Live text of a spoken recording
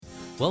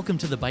Welcome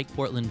to the Bike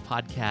Portland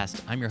podcast.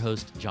 I'm your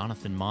host,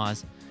 Jonathan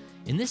Maas.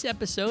 In this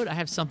episode, I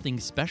have something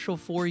special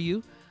for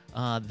you.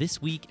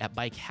 This week at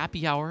Bike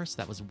Happy Hour, so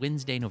that was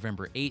Wednesday,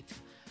 November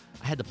 8th,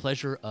 I had the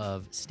pleasure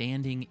of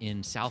standing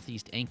in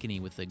Southeast Ankeny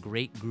with a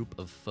great group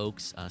of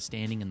folks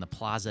standing in the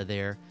plaza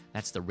there.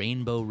 That's the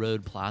Rainbow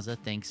Road Plaza.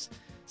 Thanks,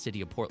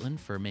 City of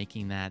Portland, for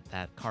making that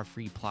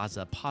car-free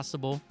plaza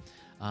possible.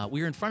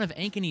 We were in front of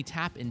Ankeny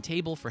Tap and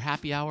Table for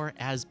happy hour,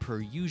 as per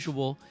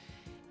usual.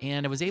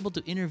 And I was able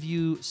to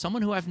interview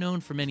someone who I've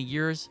known for many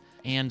years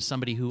and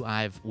somebody who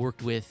I've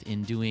worked with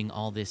in doing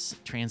all this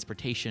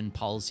transportation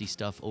policy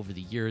stuff over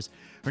the years.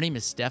 Her name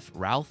is Steph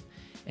Routh,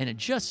 and it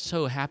just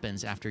so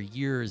happens after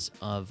years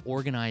of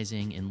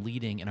organizing and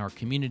leading in our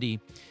community,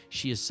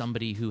 she is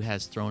somebody who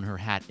has thrown her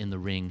hat in the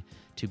ring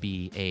to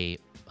be a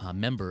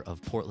member of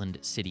Portland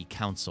City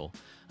Council.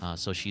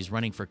 So she's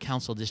running for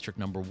Council District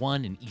Number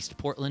 1 in East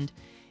Portland.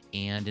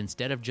 And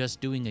instead of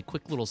just doing a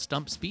quick little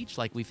stump speech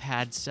like we've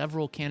had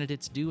several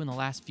candidates do in the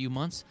last few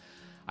months,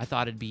 I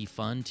thought it'd be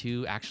fun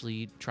to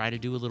actually try to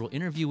do a little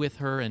interview with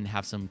her and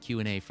have some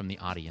Q&A from the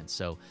audience.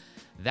 So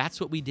that's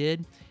what we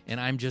did,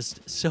 and I'm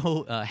just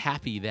so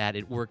happy that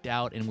it worked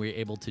out and we were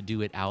able to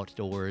do it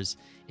outdoors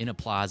in a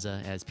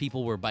plaza as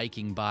people were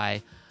biking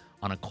by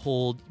on a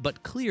cold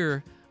but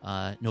clear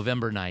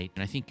November night,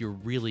 and I think you're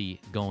really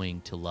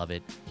going to love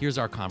it. Here's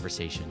our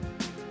conversation.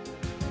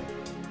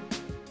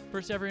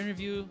 First ever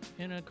interview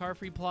in a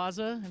car-free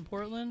plaza in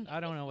Portland.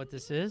 I don't know what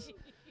this is.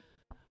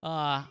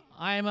 I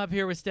am up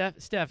here with Steph.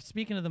 Steph,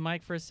 speaking to the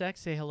mic for a sec,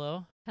 say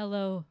hello.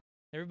 Hello.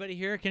 Everybody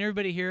here? Can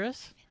everybody hear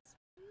us?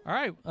 All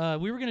right.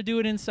 We were going to do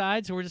it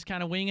inside, so we're just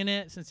kind of winging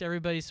it since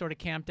everybody's sort of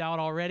camped out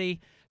already.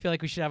 I feel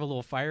like we should have a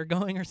little fire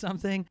going or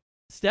something.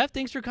 Steph,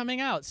 thanks for coming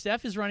out.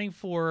 Steph is running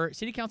for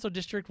City Council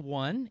District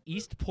 1,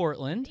 East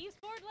Portland. East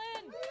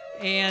Portland!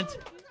 And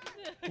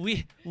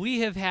we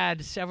have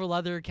had several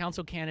other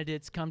council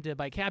candidates come to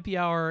Bike Happy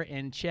Hour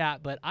and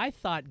chat, but I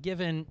thought,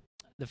 given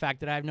the fact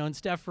that I've known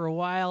Steph for a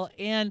while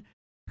and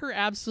her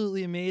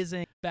absolutely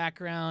amazing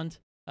background,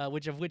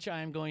 which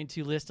I am going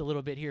to list a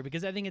little bit here,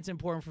 because I think it's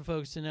important for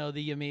folks to know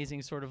the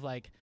amazing sort of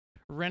like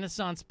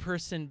Renaissance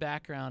person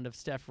background of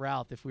Steph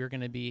Routh if we were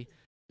going to be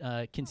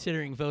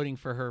considering voting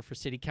for her for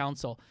City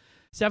Council.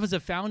 Steph is a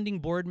founding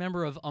board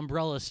member of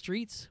Umbrella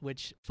Streets,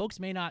 which folks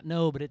may not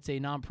know, but it's a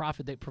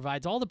nonprofit that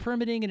provides all the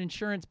permitting and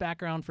insurance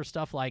background for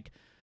stuff like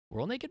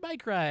World Naked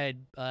Bike Ride,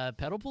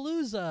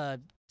 Pedalpalooza,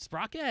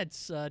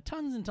 Sprockets,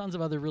 tons and tons of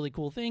other really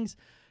cool things.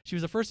 She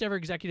was the first ever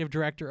executive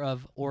director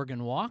of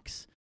Oregon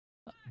Walks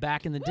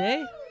back in the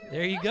day.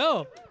 There you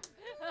go.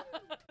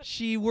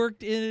 She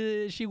worked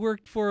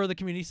for the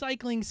Community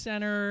Cycling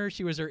Center.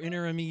 She was her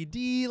interim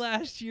ED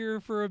last year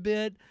for a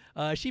bit.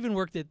 She even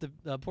worked at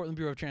the Portland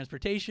Bureau of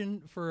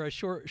Transportation for a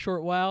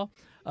short while.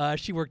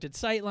 She worked at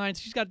Sightlines.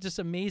 She's got just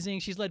amazing.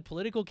 She's led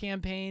political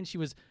campaigns.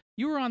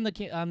 You were on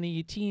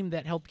the team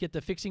that helped get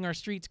the Fixing Our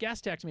Streets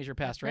gas tax measure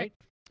passed, right?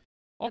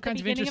 All at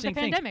kinds the of interesting of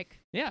the things. Pandemic.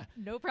 Yeah,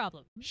 no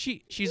problem.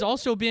 She's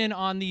also been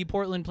on the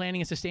Portland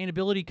Planning and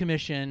Sustainability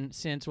Commission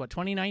since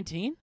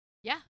 2019.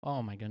 Yeah.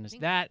 Oh, my goodness.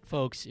 That,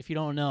 folks, if you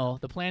don't know,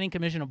 the Planning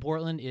Commission of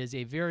Portland is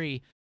a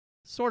very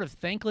sort of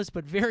thankless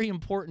but very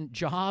important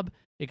job,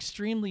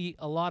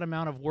 a lot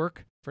amount of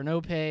work for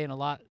no pay and a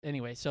lot.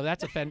 Anyway, so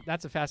that's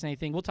a fascinating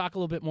thing. We'll talk a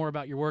little bit more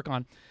about your work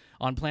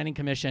on Planning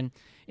Commission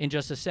in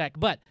just a sec.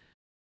 But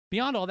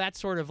beyond all that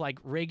sort of like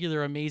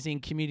regular,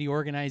 amazing community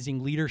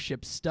organizing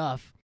leadership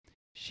stuff,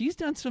 she's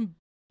done some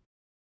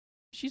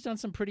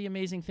pretty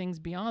amazing things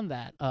beyond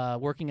that.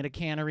 Working at a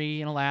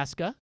cannery in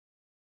Alaska.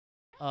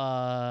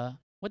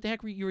 What the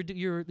heck were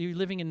you're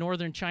living in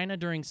northern China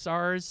during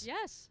SARS?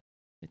 Yes.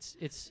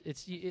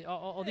 It's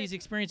all these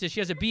experiences. She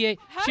has a BA.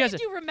 How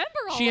did you remember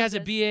all She of has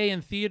this? a BA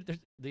in theater.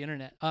 The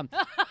internet.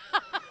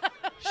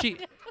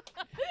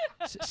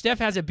 Steph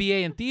has a BA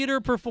in theater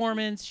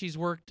performance. She's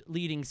worked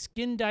leading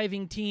skin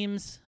diving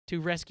teams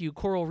to rescue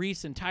coral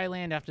reefs in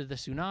Thailand after the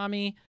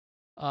tsunami.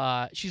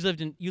 You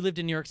lived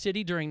in New York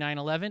City during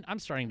 9/11. I'm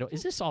starting to.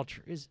 Is this all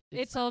true?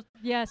 It's all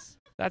yes.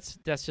 That's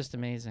just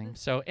amazing.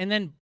 So and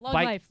then Long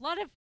life.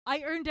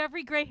 I earned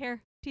every gray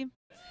hair, team.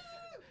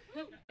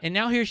 And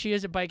now here she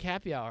is at Bike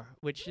Happy Hour,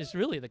 which is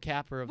really the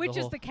capper of Which the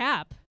whole. is the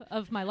cap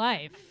of my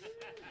life.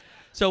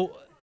 So,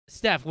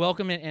 Steph,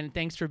 welcome and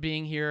thanks for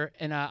being here.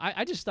 And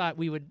I just thought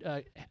we would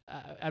I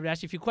would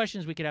ask you a few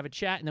questions. We could have a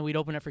chat, and then we'd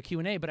open up for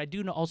Q&A. But I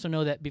do also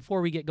know that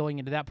before we get going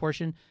into that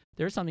portion,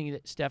 there's something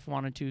that Steph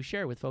wanted to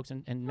share with folks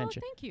and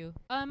mention. Thank you.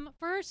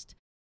 First,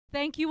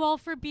 thank you all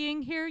for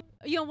being here.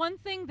 You know, one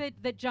thing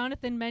that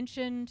Jonathan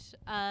mentioned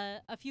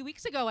a few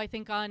weeks ago, I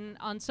think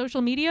on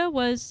social media,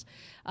 was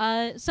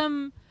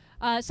some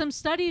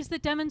studies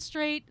that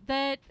demonstrate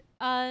that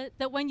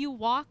when you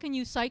walk and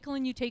you cycle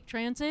and you take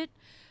transit,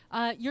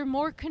 you're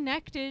more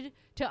connected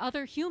to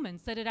other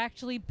humans, that it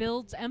actually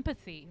builds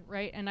empathy,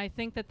 right? And I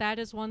think that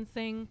is one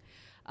thing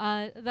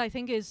that I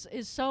think is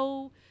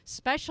so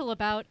special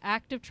about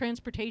active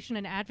transportation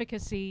and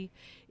advocacy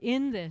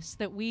in this,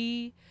 that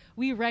we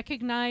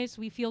recognize,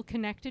 we feel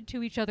connected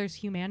to each other's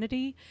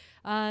humanity,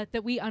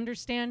 that we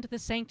understand the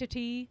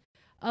sanctity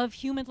of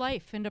human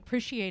life and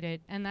appreciate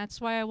it. And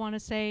that's why I want to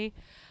say,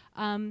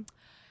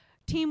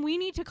 team, we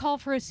need to call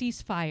for a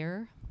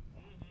ceasefire.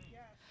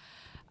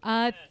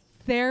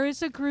 There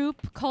is a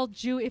group called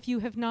if you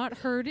have not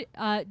heard,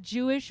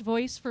 Jewish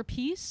Voice for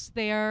Peace.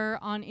 They are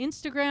on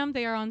Instagram.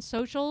 They are on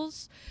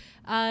socials.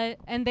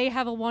 And they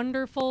have a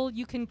wonderful,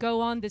 you can go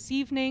on this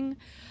evening.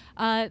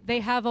 They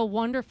have a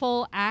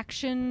wonderful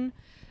action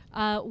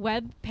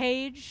web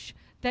page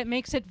that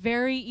makes it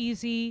very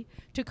easy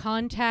to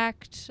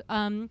contact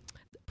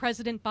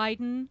President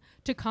Biden,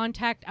 to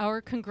contact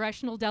our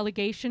congressional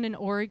delegation in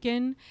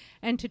Oregon,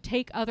 and to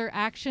take other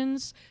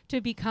actions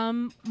to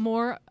become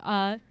more,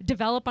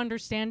 develop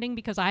understanding,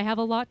 because I have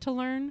a lot to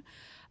learn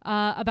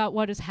about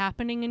what is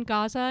happening in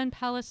Gaza and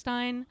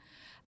Palestine.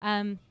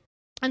 And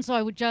so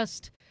I would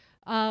just,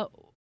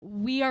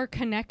 we are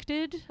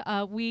connected.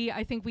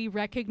 I think we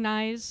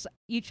recognize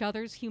each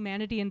other's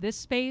humanity in this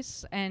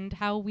space and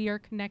how we are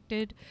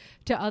connected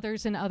to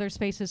others in other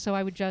spaces. So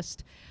I would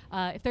just,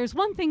 if there's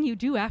one thing you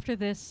do after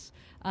this,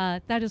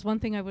 that is one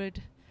thing I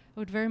would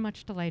very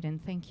much delight in.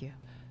 Thank you.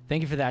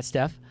 Thank you for that,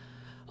 Steph.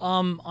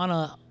 On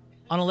a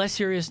less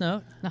serious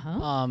note,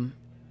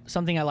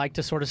 something I like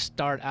to sort of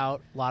start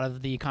out a lot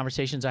of the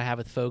conversations I have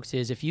with folks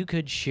is if you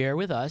could share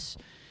with us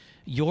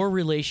your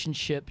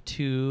relationship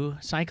to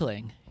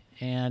cycling.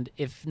 And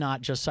if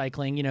not just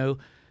cycling,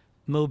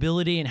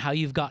 mobility and how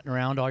you've gotten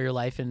around all your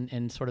life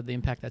and sort of the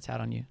impact that's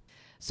had on you.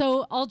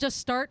 So I'll just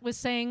start with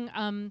saying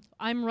I'm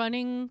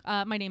running.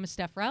 My name is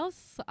Steph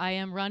Routh. I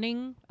am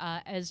running,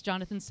 as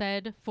Jonathan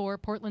said, for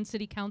Portland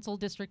City Council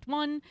District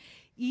 1,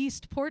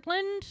 East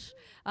Portland.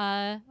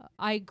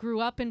 I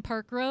grew up in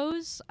Park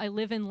Rose. I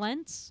live in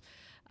Lentz.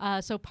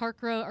 So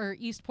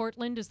East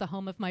Portland is the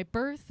home of my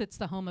birth. It's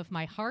the home of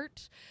my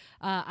heart.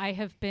 I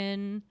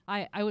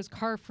was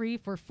car free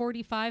for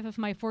 45 of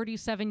my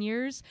 47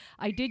 years.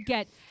 I did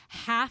get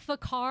half a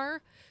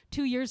car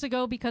 2 years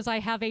ago because I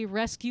have a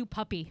rescue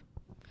puppy.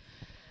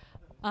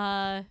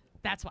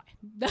 That's why.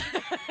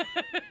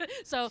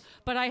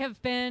 But I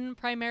have been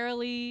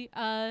primarily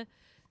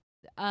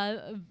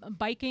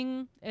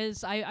biking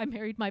as I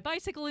married my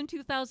bicycle in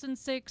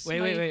 2006.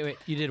 Wait.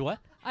 You did what?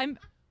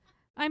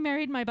 I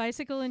married my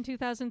bicycle in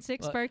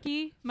 2006,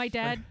 Sparky. My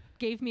dad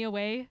gave me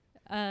away.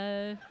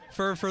 It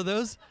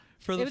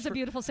was a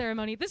beautiful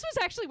ceremony. This was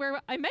actually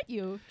where I met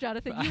you,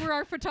 Jonathan. You were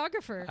our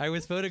photographer. I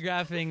was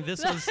photographing.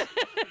 This was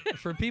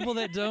for people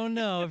that don't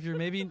know.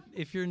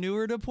 If you're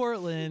newer to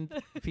Portland,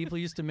 people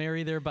used to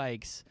marry their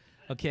bikes.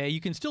 Okay, you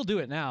can still do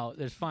it now.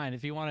 There's fine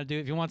if you want to do.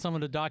 If you want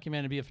someone to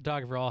document and be a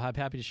photographer, I'll have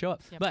happy to show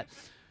up. Yep. But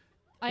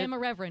I am a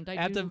reverend.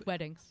 I do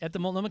weddings. At the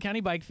Multnomah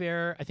County Bike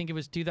Fair, I think it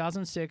was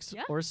 2006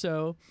 or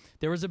so,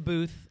 there was a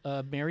booth,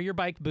 Marry Your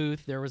Bike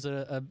booth. There was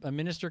a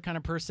minister kind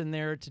of person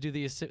there to do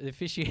the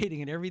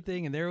officiating and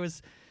everything. And there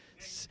was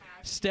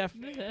Steph,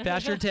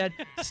 Pastor Ted.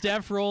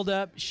 Steph rolled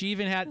up. She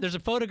even had, there's a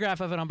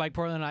photograph of it on Bike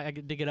Portland. I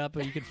could dig it up,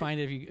 but you could find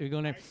it if you go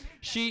in there.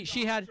 She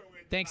had,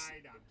 thanks.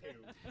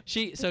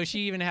 She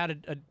even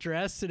had a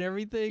dress and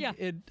everything,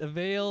 a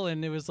veil,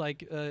 and it was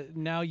like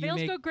now you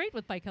Veils go great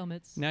with bike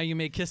helmets. Now you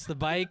may kiss the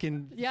bike,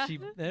 and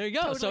there you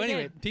go. Totally so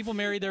anyway, people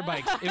married their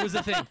bikes. It was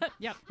a thing.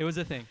 Yep. It was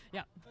a thing.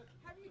 Yep.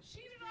 Have you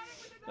cheated on it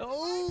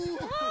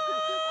with another?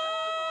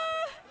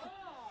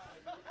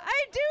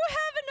 I do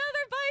have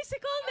another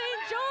bicycle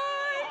named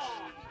George.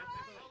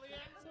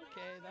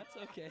 That's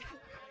okay.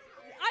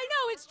 I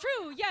know, it's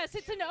true. Yes,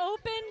 it's an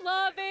open,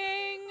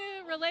 loving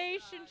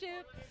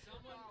relationship.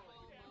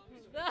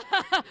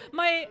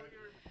 my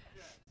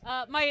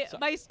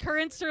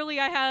current Surly,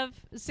 I have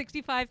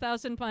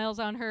 65,000 miles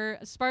on her.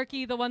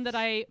 Sparky, the one that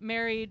I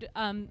married,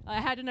 I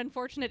had an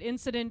unfortunate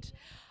incident.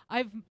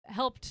 I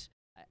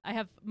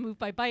have moved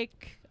by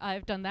bike.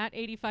 I've done that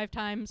 85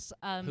 times.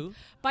 Who?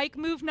 Bike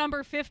move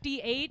number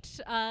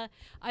 58. I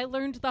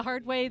learned the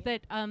hard way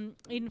that,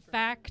 in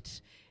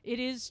fact, it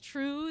is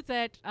true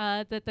that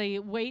the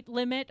weight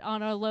limit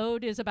on a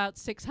load is about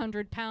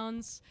 600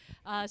 pounds.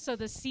 So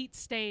the seat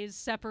stays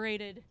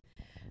separated.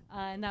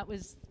 And that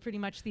was pretty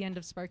much the end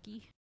of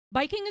Sparky.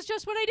 Biking is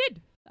just what I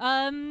did.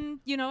 I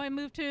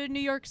moved to New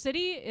York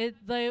City.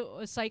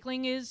 The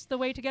cycling is the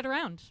way to get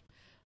around.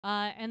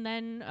 And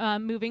then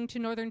moving to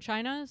northern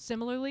China,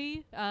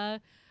 similarly,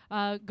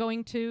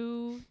 going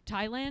to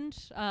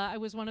Thailand. I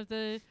was one of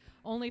the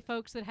only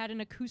folks that had an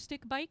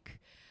acoustic bike.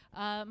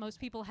 Most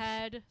people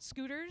had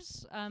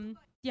scooters.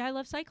 I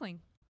love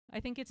cycling. I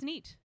think it's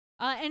neat.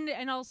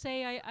 And I'll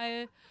say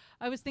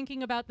I was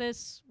thinking about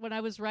this when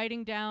I was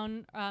writing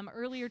down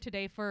earlier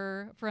today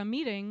for a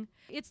meeting.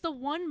 It's the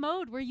one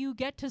mode where you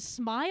get to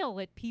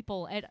smile at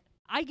people.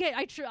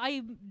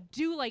 I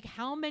do like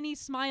how many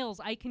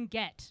smiles I can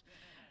get.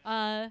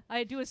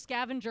 I do a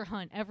scavenger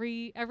hunt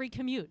every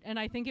commute, and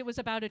I think it was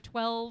about a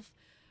 12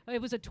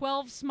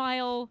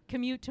 smile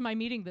commute to my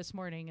meeting this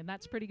morning, and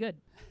that's pretty good.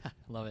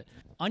 Love it.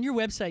 On your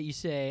website, you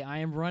say, I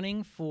am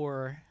running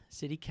for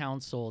City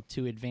Council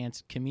to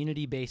advance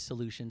community-based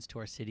solutions to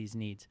our city's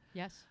needs.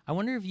 Yes. I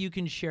wonder if you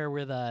can share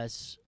with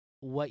us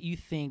what you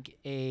think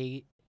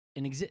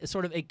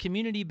sort of a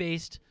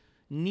community-based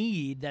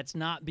need that's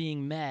not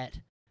being met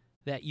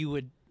that you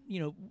would,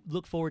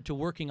 look forward to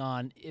working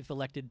on if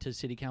elected to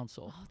city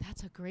council? Oh,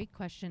 that's a great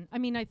question. I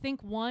mean, I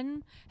think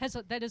one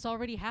that has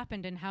already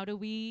happened, and how do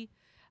we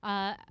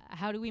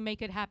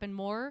make it happen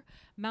more?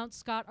 Mount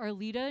Scott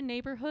Arleta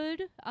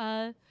neighborhood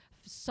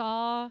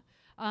saw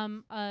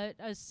a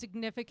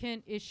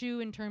significant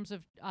issue in terms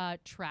of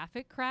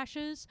traffic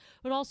crashes,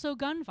 but also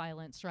gun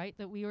violence. Right,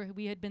 that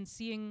we had been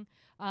seeing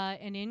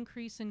an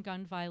increase in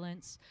gun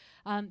violence.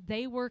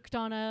 They worked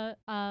on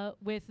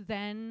with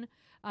then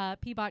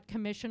PBOT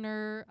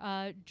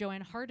Commissioner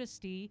Joanne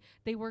Hardesty.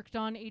 They worked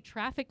on a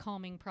traffic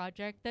calming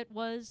project that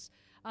was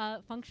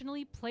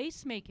functionally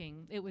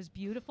placemaking. It was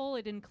beautiful.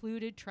 It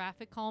included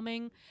traffic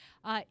calming.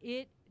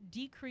 It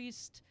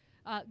decreased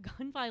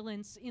gun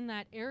violence in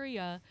that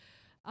area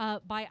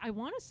by, I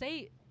want to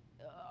say,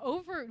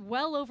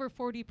 well over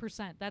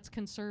 40%. That's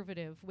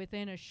conservative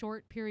within a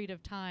short period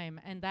of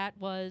time, and that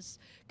was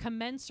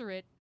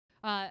commensurate.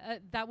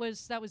 That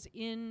was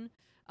in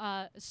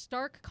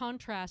stark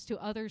contrast to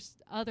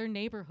other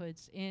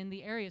neighborhoods in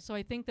the area. So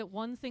I think that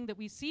one thing that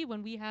we see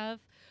when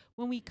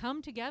we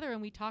come together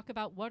and we talk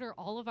about what are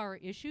all of our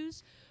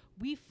issues,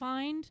 we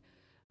find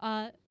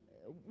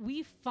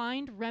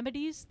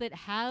remedies that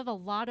have a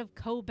lot of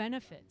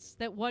co-benefits.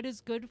 That what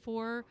is good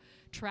for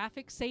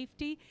traffic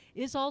safety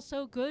is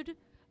also good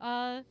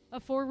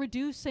for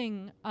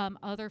reducing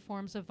other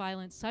forms of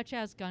violence, such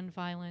as gun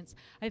violence.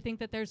 I think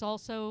that there's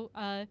also,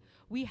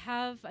 we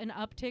have an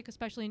uptick,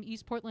 especially in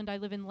East Portland. I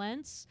live in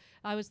Lents.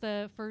 I was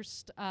the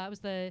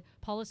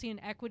Policy and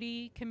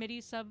Equity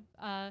Committee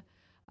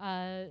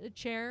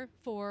chair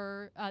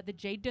for the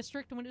Jade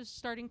District when it was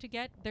starting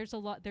to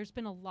there's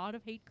been a lot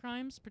of hate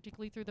crimes,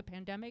 particularly through the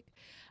pandemic,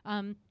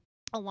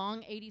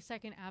 along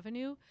 82nd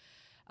Avenue.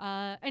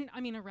 And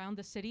I mean around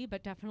the city,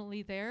 but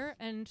definitely there.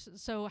 And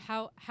so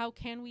how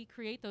can we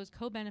create those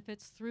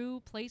co-benefits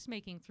through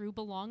placemaking, through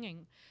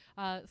belonging,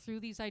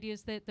 through these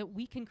ideas that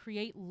we can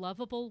create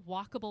lovable,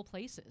 walkable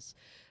places,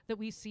 that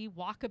we see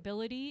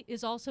walkability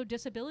is also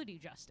disability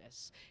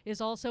justice, is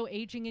also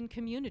aging in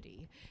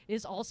community,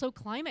 is also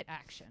climate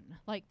action.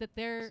 Like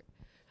that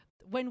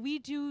when we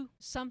do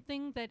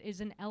something that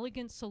is an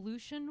elegant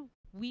solution,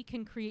 we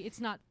can create, it's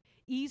not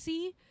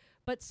easy,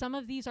 but some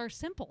of these are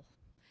simple.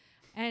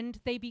 And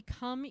they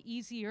become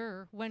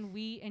easier when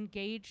we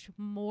engage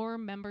more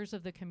members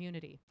of the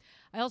community.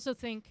 I also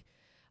think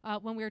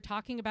when we're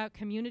talking about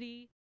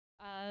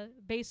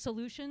community-based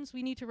solutions,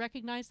 we need to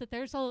recognize that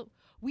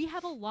we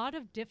have a lot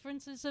of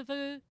differences of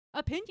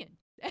opinion,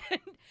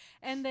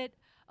 and that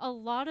a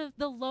lot of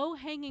the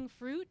low-hanging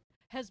fruit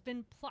has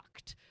been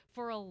plucked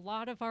for a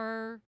lot of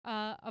our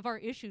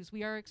issues.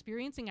 We are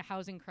experiencing a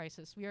housing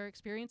crisis. We are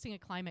experiencing a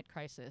climate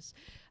crisis.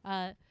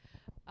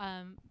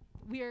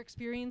 We are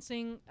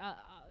experiencing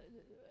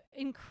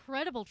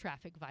incredible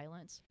traffic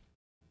violence.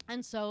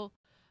 And so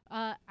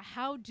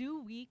how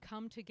do we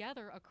come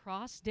together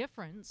across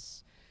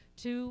difference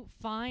to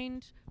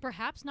find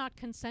perhaps not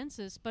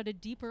consensus, but a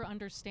deeper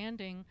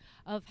understanding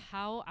of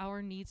how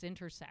our needs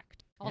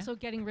intersect? Also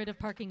getting rid of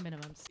parking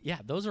minimums. Yeah,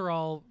 those are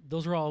all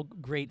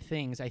great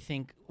things. I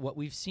think what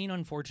we've seen,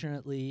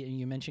 unfortunately, and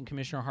you mentioned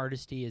Commissioner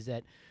Hardesty, is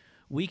that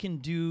we can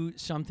do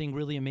something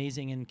really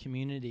amazing in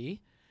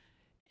community,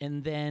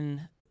 and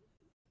then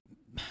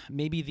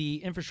maybe the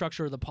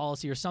infrastructure or the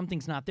policy or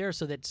something's not there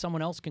so that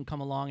someone else can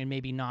come along and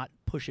maybe not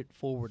push it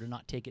forward or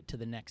not take it to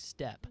the next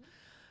step.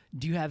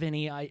 Do you have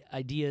any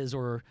ideas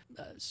or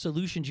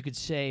solutions you could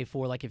say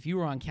for, like, if you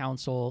were on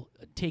council,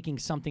 taking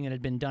something that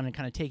had been done and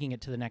kind of taking it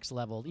to the next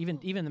level, even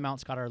the Mount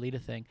Scott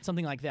Arleta thing,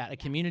 something like that, a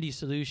community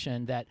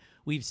solution that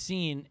we've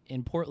seen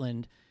in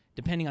Portland,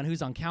 depending on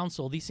who's on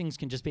council, these things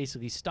can just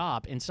basically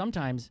stop and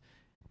sometimes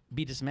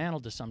be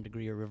dismantled to some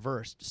degree or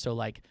reversed. So,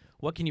 like,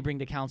 what can you bring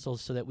to council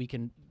so that we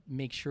can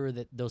make sure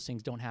that those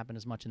things don't happen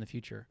as much in the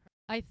future?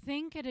 I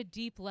think at a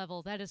deep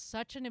level, that is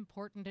such an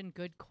important and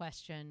good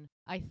question.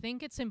 I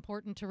think it's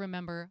important to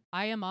remember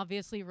I am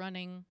obviously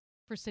running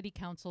for city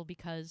council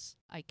because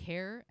I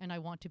care and I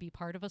want to be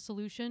part of a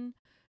solution.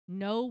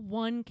 No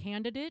one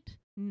candidate,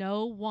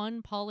 no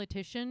one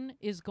politician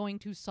is going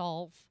to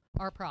solve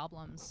our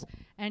problems,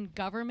 and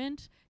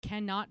government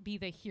cannot be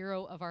the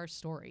hero of our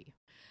story.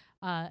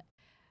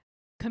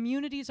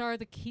 Communities are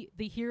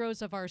the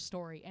heroes of our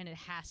story, and it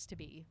has to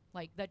be.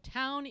 Like, the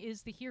town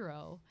is the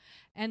hero,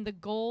 and the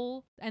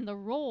goal and the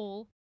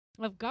role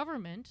of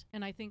government,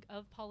 and I think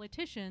of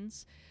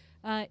politicians,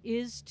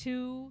 is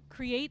to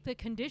create the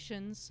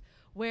conditions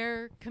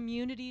where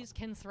communities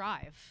can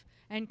thrive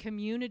and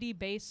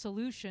community-based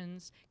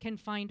solutions can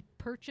find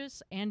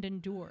purchase and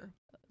endure.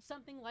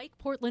 Something like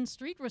Portland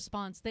Street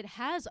Response that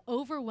has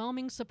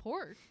overwhelming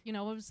support. You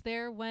know, I was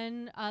there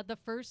when the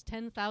first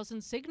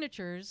 10,000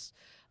 signatures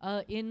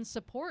in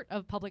support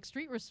of Portland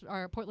Street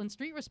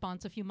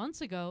Response a few months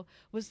ago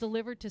was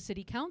delivered to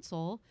City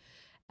Council.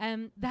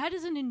 And that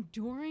is an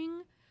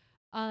enduring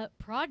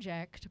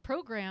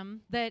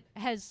program that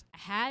has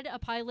had a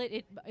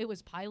pilot. It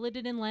was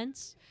piloted in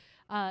Lents,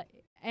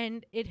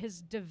 and it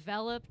has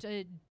developed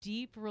a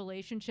deep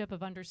relationship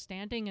of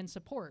understanding and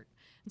support.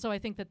 And so I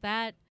think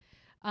that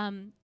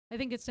I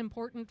think it's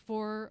important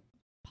for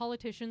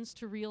politicians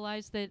to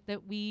realize that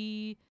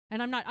we,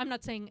 and I'm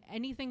not saying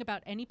anything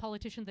about any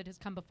politician that has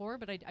come before,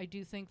 but I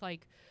do think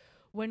like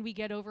when we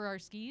get over our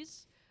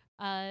skis,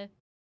 and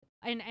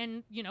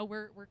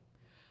we're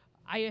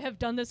I have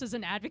done this as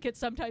an advocate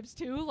sometimes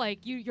too. Like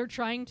you're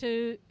trying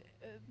to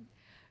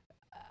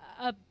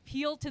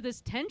appeal to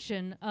this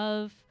tension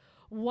of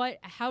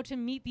how to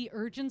meet the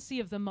urgency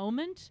of the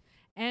moment,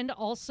 and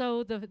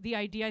also the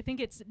idea. I think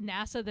it's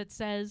NASA that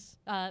says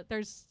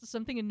there's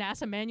something in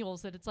NASA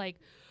manuals that it's like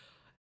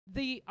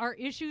our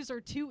issues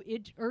are too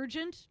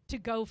urgent to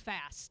go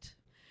fast.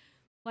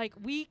 Like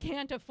we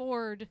can't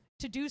afford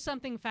to do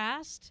something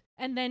fast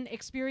and then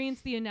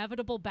experience the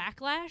inevitable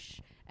backlash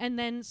and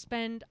then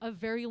spend a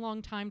very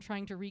long time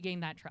trying to regain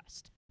that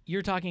trust.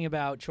 You're talking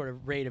about sort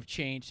of rate of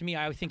change. To me,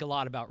 I think a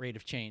lot about rate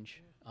of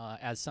change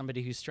as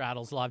somebody who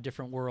straddles a lot of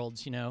different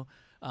worlds,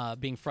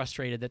 being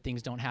frustrated that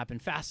things don't happen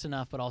fast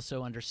enough, but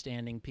also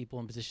understanding people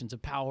in positions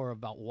of power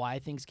about why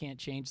things can't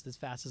change as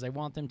fast as I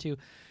want them to.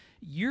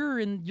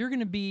 You're going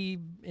to be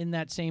in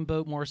that same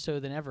boat more so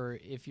than ever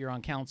if you're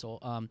on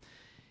council.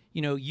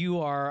 You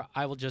are,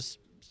 I will just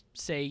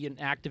say, an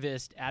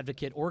activist,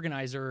 advocate,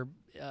 organizer,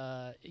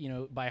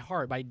 by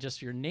heart, by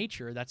just your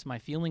nature. That's my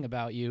feeling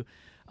about you,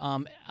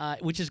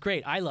 which is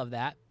great. I love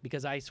that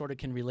because I sort of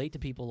can relate to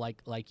people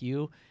like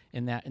you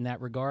in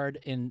that regard.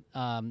 And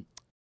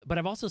but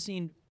I've also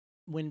seen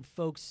when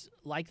folks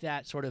like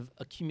that sort of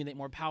accumulate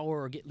more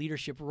power or get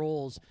leadership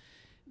roles,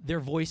 their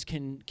voice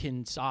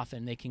can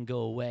soften, they can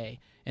go away,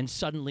 and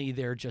suddenly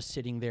they're just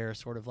sitting there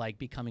sort of like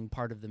becoming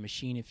part of the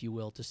machine, if you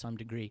will, to some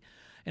degree.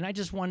 And I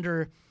just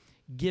wonder,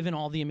 given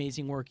all the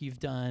amazing work you've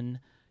done,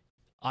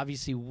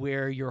 obviously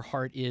where your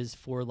heart is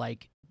for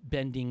like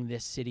bending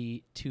this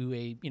city to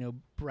a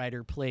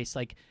brighter place,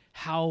 like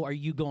how are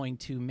you going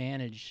to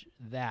manage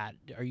that?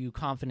 Are you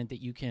confident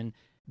that you can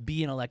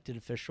be an elected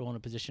official in a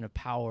position of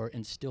power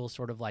and still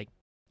sort of like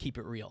keep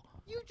it real?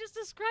 You just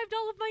described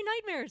all of my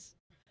nightmares.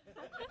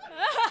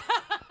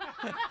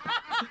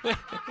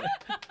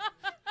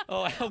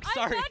 Oh, I'm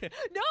sorry.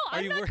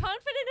 I'm not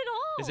confident at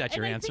all. Is that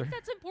your answer? I think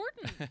that's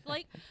important.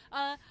 Like,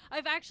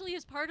 I've actually,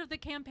 as part of the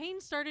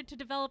campaign, started to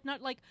develop,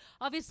 not like,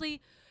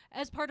 obviously,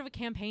 as part of a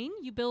campaign,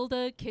 you build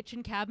a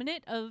kitchen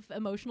cabinet of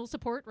emotional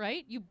support,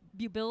 right?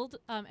 You build,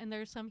 and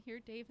there's some here,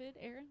 David,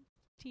 Aaron,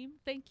 team,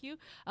 thank you.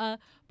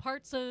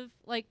 Parts of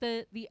like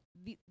the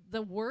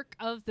work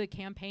of the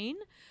campaign.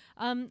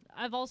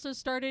 I've also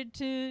started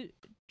to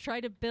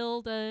try to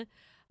build a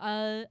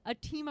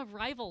team of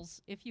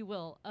rivals, if you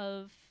will,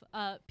 of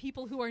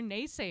people who are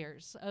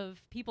naysayers,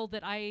 of people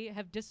that I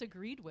have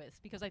disagreed with,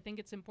 because I think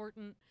it's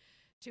important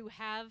to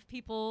have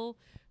people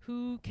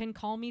who can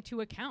call me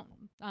to account.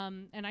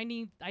 And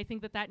I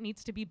think that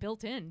needs to be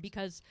built in,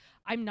 because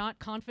I'm not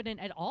confident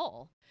at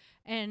all.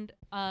 And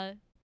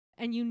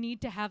you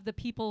need to have the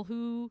people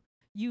who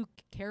you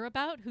care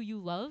about, who you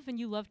love, and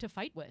you love to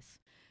fight with.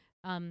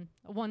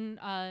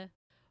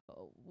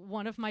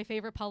 One of my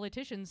favorite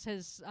politicians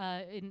has,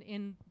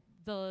 in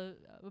the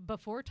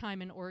before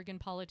time in Oregon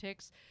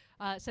politics,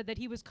 said that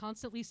he was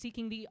constantly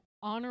seeking the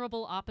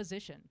honorable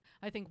opposition.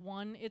 I think,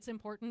 one, it's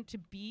important to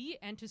be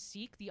and to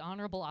seek the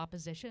honorable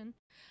opposition.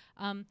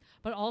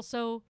 But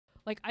also,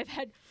 like I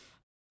had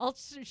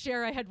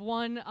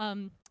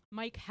one,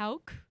 Mike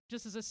Hauk,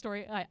 just as a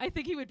story. I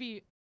think he would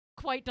be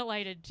quite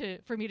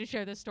delighted for me to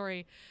share this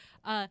story.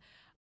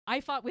 I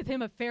fought with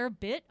him a fair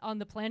bit on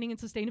the Planning and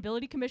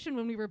Sustainability Commission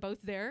when we were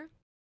both there.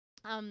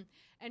 And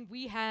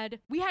we had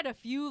a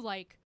few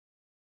like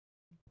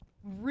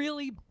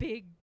really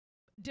big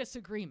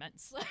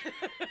disagreements,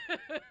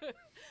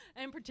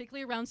 and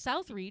particularly around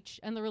Southreach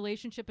and the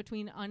relationship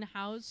between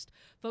unhoused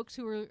folks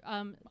who were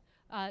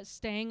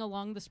staying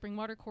along the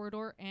Springwater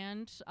corridor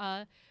and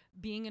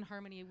being in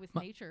harmony with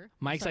nature.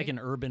 Mike's like an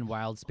urban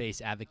wild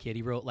space advocate.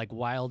 He wrote like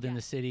Wild in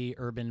the City,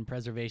 Urban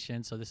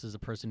Preservation. So this is a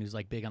person who's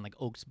like big on like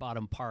Oaks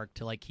Bottom Park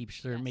to like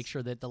make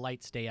sure that the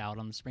lights stay out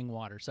on the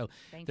Springwater. So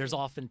there's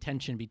often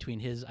tension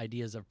between his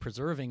ideas of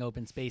preserving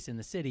open space in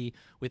the city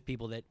with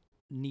people that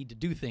need to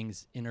do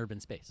things in urban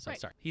space. So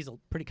sorry, he's a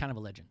pretty kind of a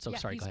legend. So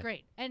sorry, he's go ahead.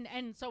 Great.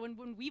 And so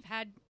when we've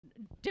had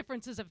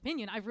differences of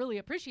opinion, I've really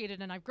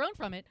appreciated and I've grown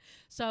from it.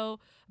 So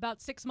about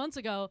 6 months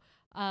ago,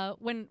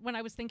 when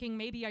I was thinking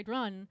maybe I'd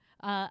run,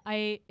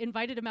 I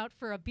invited him out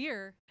for a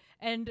beer,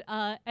 and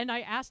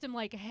I asked him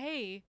like,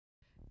 hey,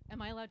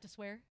 am I allowed to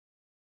swear?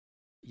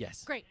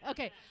 Yes. Great.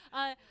 Okay.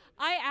 I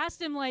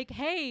asked him like,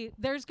 hey,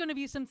 there's going to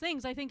be some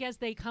things I think as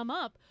they come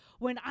up,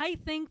 when I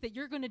think that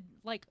you're going to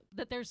like,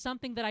 that there's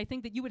something that I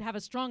think that you would have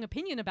a strong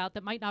opinion about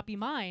that might not be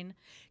mine.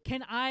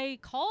 Can I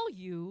call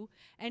you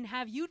and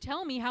have you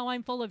tell me how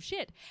I'm full of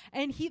shit?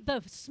 And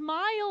the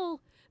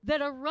smile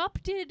that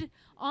erupted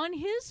on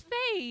his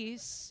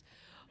face,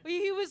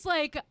 he was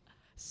like,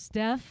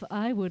 Steph,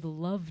 I would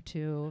love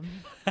to.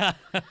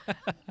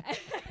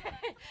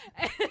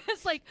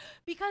 It's like,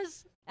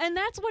 because, and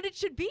that's what it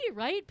should be,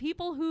 right?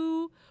 People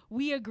who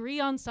we agree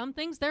on some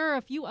things. There are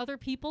a few other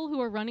people who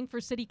are running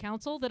for city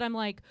council that I'm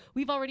like,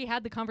 we've already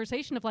had the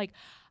conversation of like,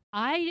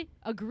 I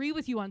agree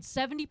with you on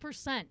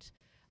 70%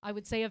 I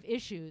would say, of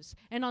issues.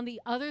 And on the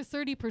other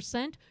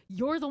 30%,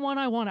 you're the one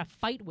I want to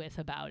fight with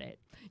about it.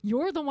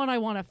 You're the one I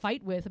want to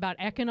fight with about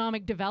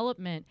economic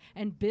development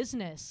and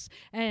business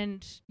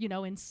and,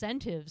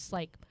 incentives.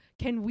 Like,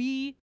 can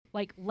we,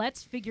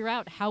 let's figure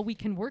out how we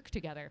can work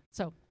together.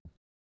 So,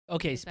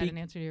 okay, is that an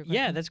answer to your question?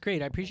 Yeah, that's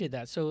great. I appreciate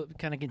that. So,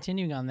 kind of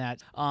continuing on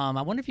that,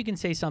 I wonder if you can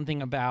say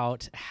something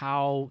about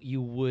how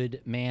you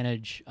would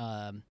manage,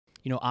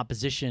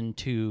 opposition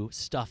to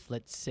stuff,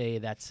 let's say,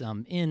 that's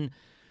in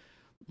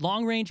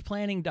long-range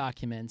planning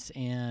documents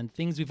and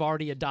things we've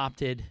already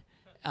adopted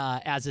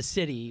as a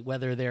city,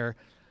 whether they're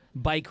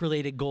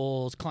bike-related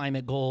goals,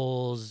 climate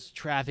goals,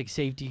 traffic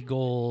safety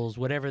goals,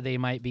 whatever they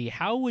might be.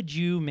 How would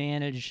you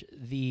manage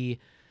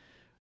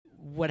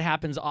what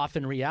happens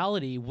often in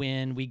reality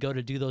when we go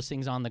to do those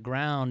things on the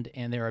ground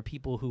and there are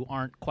people who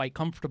aren't quite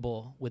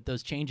comfortable with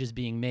those changes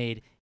being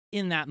made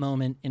in that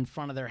moment in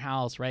front of their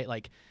house, right?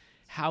 Like,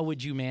 how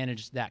would you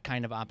manage that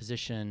kind of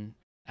opposition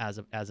as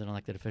an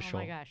elected official?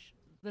 Oh my gosh,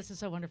 this is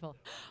so wonderful.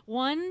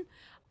 One,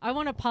 I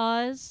want to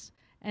pause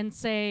and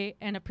say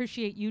and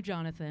appreciate you,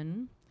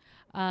 Jonathan.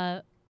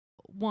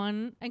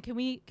 One, and can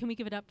we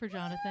give it up for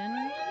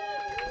Jonathan?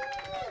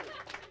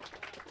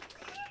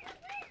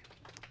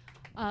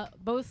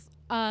 Both,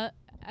 and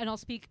I'll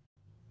speak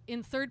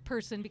in third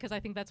person because I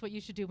think that's what you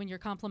should do when you're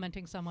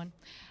complimenting someone.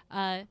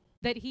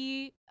 That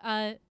he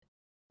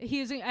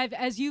is,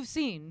 as you've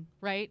seen,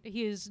 right?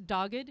 He is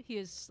dogged. He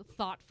is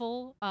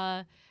thoughtful,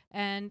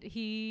 and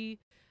he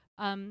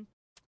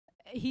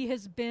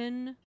has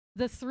been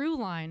the through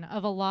line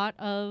of a lot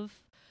of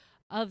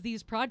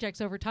these projects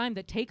over time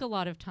that take a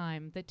lot of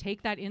time, that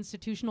take that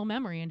institutional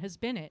memory, and has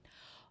been it.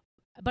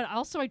 But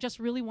also, I just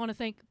really want to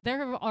think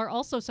there are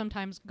also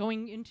sometimes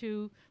going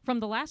into from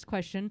the last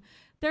question,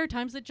 there are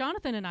times that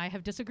Jonathan and I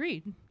have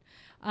disagreed.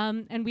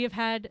 And we have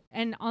had,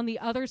 and on the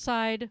other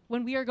side,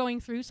 when we are going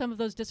through some of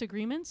those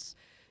disagreements,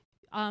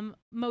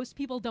 most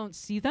people don't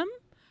see them.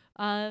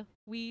 I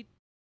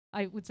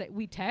would say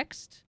we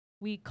text,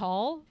 we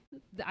call.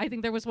 I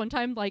think there was one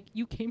time like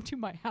you came to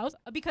my house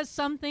because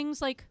some things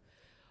like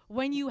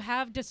when you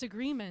have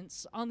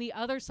disagreements on the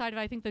other side of,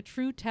 I think the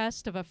true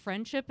test of a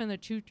friendship and the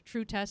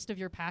true test of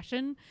your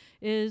passion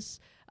is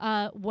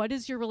what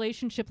is your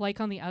relationship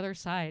like on the other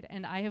side?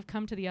 And I have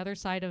come to the other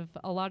side of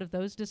a lot of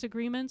those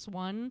disagreements.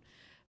 One,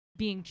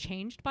 being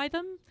changed by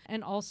them,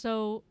 and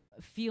also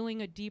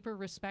feeling a deeper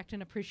respect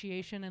and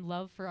appreciation and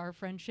love for our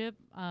friendship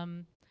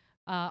on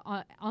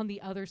the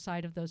other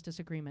side of those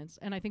disagreements.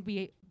 And I think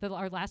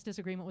our last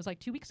disagreement was like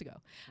 2 weeks ago.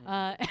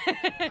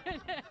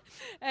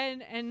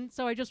 And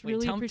so I just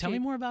really appreciate. Tell me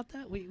more about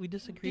that. We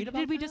disagreed about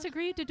that? Did we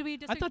disagree? Did we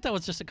disagree? I thought that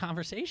was just a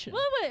conversation.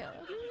 Wait.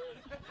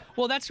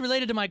 Well, that's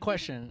related to my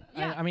question.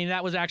 Yeah. I mean,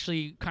 that was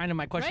actually kind of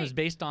my question was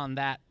based on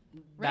that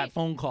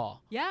phone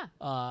call. Yeah.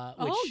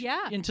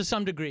 And to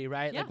some degree,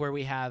 right? Yeah. Like where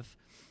we have,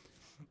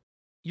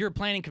 you're a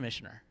planning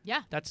commissioner.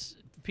 Yeah. That's,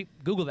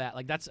 Google that.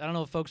 Like that's, I don't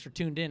know if folks are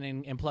tuned in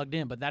and plugged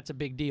in, but that's a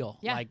big deal.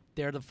 Yeah. Like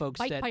they're the folks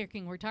Bike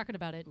parking, we're talking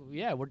about it.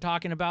 Yeah, we're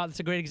talking about, it's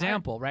a great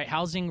example, right?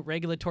 Housing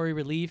regulatory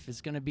relief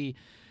is going to be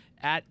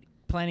at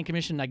Planning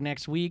Commission like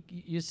next week,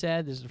 you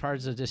said, as far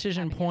as a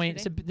decision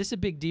point. This is a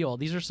big deal.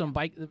 These are some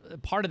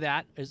part of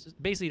that is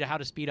basically to how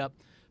to speed up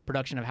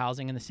production of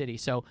housing in the city.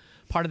 So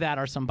part of that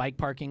are some bike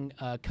parking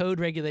code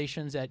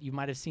regulations that you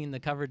might have seen the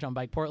coverage on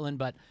Bike Portland,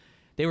 but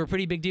they were a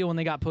pretty big deal when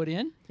they got put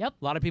in. Yep.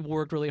 A lot of people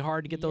worked really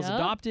hard to get those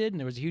adopted, and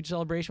there was a huge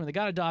celebration when they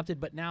got adopted.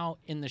 But now,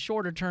 in the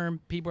shorter term,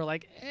 people are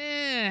like,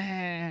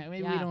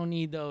 maybe we don't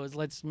need those.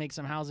 Let's make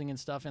some housing and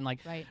stuff. And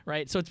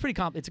right. So it's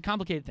it's a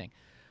complicated thing.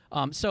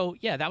 So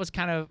yeah, that was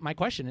kind of my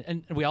question.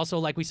 And we also,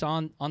 like we saw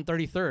on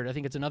 33rd, I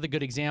think it's another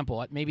good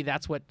example. Maybe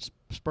that's what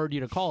spurred you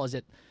to call. Is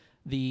it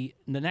the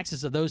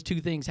nexus of those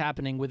two things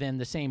happening within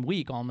the same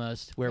week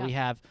almost, where we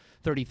have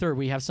 33rd,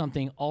 we have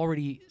something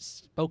already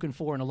spoken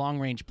for in a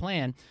long-range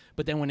plan,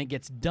 but then when it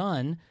gets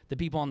done, the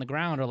people on the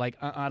ground are like,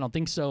 I don't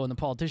think so, and the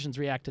politicians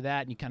react to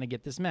that, and you kind of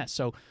get this mess.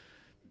 So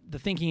the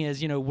thinking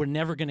is, we're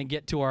never going to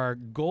get to our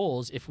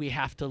goals if we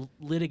have to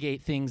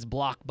litigate things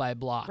block by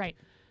block.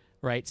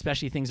 Right?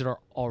 Especially things that are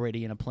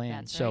already in a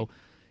plan. That's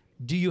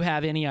do you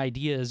have any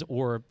ideas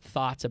or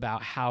thoughts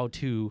about how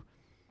to,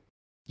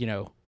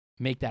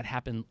 make that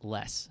happen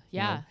less?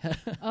 Yeah.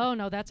 Oh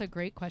no, that's a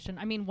great question.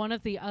 I mean, one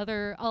of the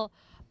other, I'll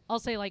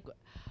say like,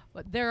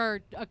 there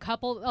are a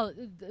couple,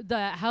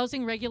 the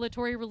housing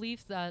regulatory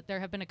relief, there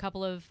have been a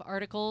couple of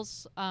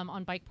articles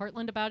on Bike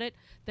Portland about it.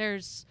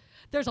 There's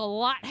a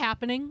lot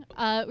happening.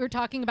 We're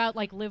talking about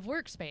like live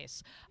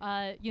workspace.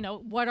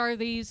 What are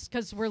these?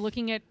 Because we're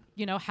looking at,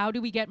 how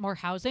do we get more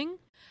housing?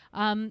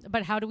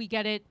 But how do we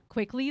get it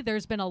quickly?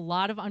 There's been a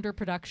lot of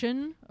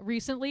underproduction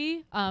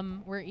recently.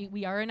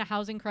 We are in a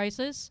housing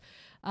crisis.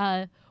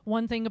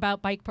 One thing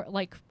about bike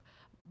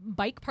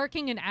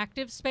parking and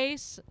active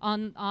space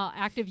on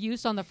active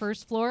use on the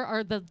first floor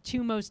are the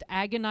two most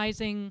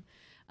agonizing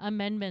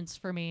amendments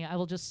for me. I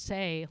will just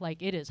say,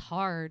 it is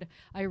hard.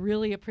 I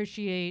really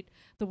appreciate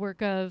the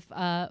work of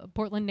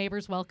Portland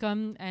Neighbors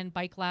Welcome and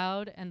Bike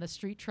Loud and the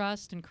Street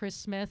Trust and Chris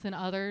Smith and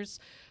others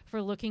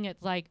for looking at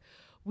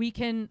we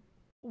can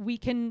we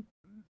can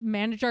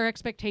manage our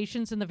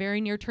expectations in the very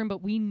near term,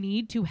 but we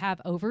need to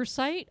have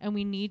oversight, and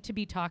we need to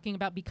be talking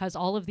about, because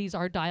all of these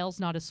are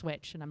dials, not a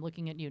switch. And I'm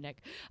looking at you,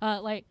 Nick.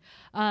 That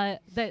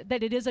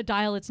it is a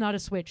dial, it's not a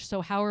switch. So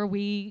how are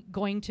we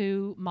going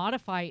to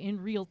modify in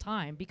real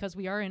time? Because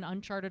we are in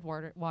uncharted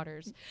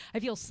waters. I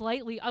feel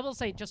slightly, I will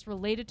say, just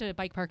related to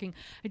bike parking,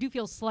 I do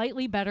feel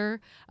slightly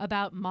better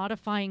about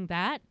modifying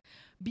that,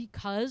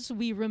 because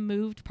we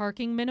removed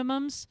parking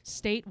minimums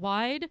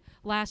statewide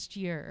last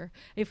year.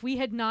 If we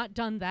had not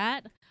done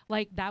that,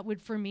 that would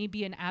for me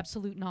be an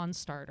absolute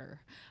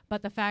non-starter.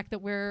 But the fact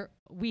that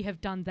we have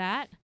done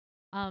that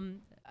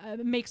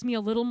makes me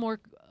a little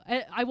more,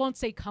 I won't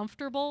say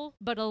comfortable,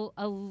 but a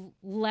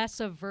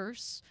less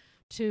averse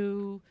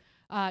to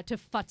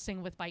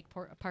futzing with bike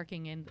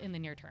parking in the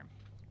near term.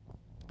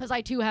 Because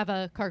I too have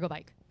a cargo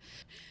bike.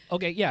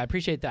 Okay, yeah, I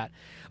appreciate that.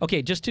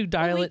 Okay, just to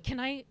dial it. Can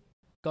I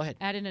go ahead?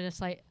 Add in a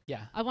slight.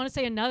 Yeah. I want to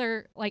say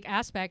another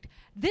aspect.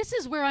 This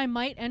is where I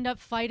might end up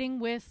fighting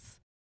with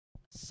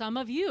some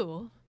of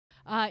you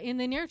in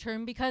the near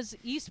term, because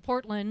East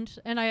Portland,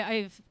 and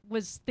I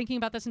was thinking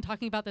about this and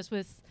talking about this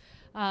with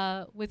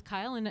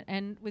Kyle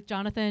and with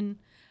Jonathan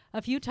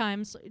a few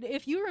times.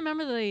 If you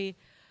remember the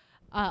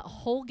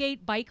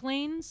Holgate bike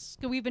lanes,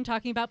 'cause we've been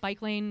talking about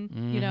bike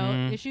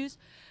lane, issues.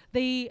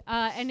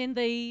 And in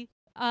the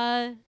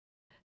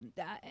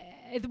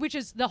which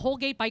is the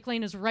Holgate bike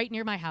lane is right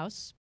near my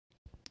house.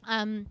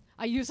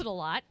 I use it a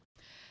lot.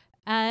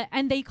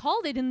 And they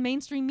called it in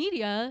mainstream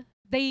media.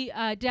 They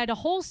did a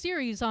whole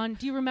series on,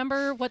 do you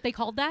remember what they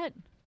called that?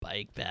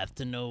 Bike path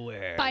to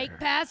nowhere. Bike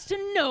paths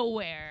to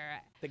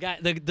nowhere. The guy,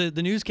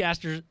 the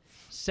newscaster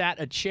sat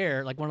a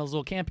chair, like one of those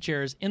little camp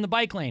chairs, in the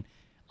bike lane.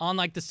 On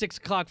the 6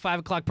 o'clock,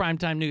 5 o'clock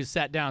primetime news,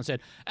 sat down and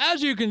said,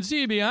 "As you can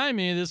see behind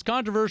me, this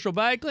controversial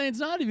bike lane's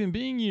not even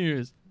being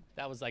used."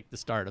 That was the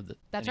start of the.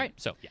 That's right.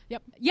 So yeah.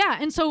 Yep. Yeah,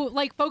 and so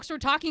folks were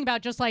talking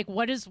about just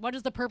what is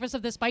the purpose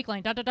of this bike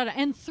lane? Da da da.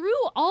 And through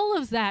all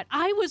of that,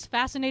 I was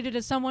fascinated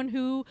as someone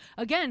who,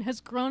 again, has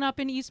grown up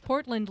in East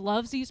Portland,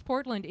 loves East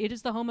Portland. It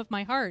is the home of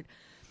my heart.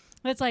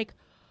 It's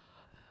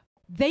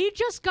they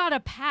just got a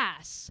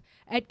pass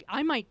at.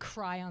 I might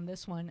cry on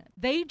this one.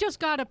 They just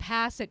got a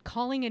pass at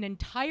calling an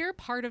entire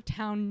part of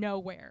town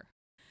nowhere.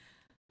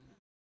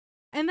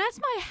 And that's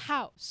my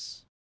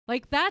house.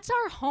 That's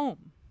our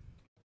home.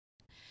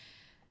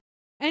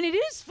 And it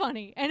is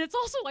funny, and it's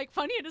also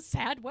funny in a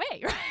sad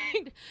way,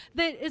 right?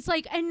 That it's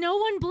and no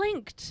one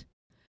blinked.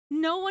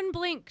 No one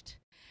blinked.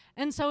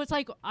 And so it's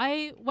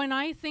when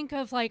I think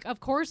of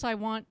course I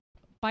want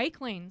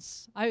bike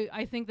lanes.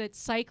 I think that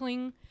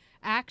cycling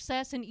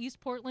access in East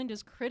Portland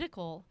is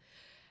critical.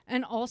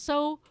 And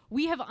also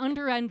we have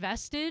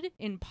underinvested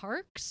in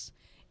parks,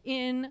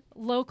 in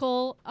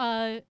local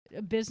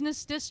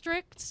business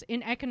districts,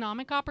 in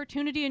economic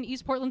opportunity in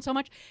East Portland so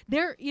much.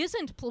 There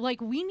isn't,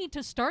 we need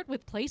to start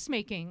with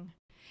placemaking,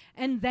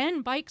 and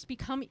then bikes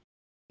become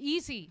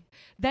easy.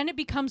 Then it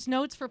becomes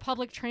nodes for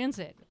public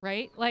transit,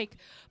 right?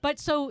 But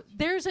so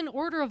there's an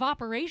order of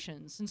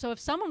operations. And so if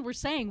someone were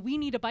saying we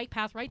need a bike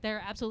path right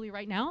there, absolutely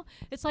right now,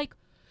 it's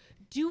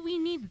do we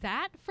need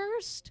that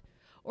first?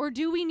 Or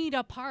do we need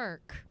a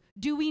park?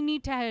 Do we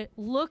need to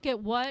look at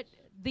what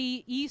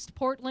the East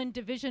Portland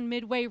Division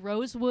Midway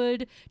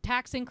Rosewood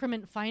tax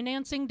increment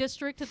financing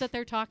district that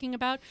they're talking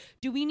about?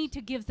 Do we need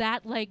to give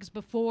that legs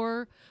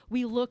before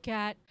we look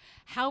at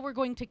how we're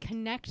going to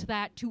connect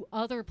that to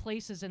other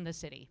places in the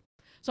city?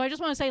 So I just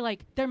want to say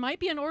there might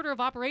be an order of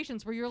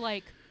operations where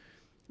you're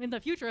in the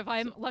future, if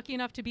I'm lucky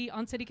enough to be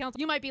on city council,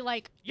 you might be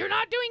you're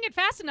not doing it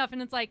fast enough.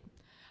 And it's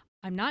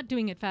I'm not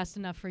doing it fast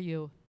enough for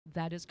you.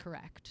 That is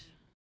correct.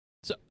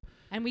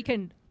 And we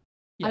can,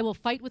 I will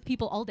fight with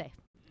people all day.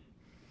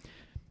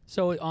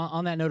 So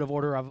on that note of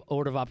order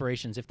of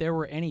operations, if there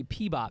were any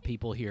PBOT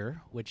people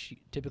here, which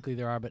typically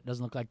there are, but it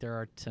doesn't look like there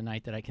are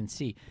tonight that I can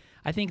see,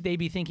 I think they'd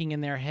be thinking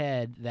in their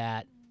head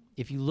that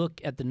if you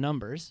look at the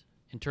numbers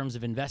in terms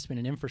of investment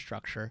in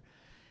infrastructure,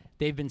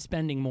 they've been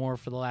spending more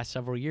for the last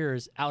several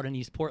years out in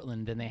East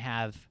Portland than they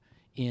have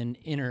in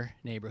inner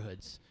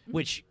neighborhoods,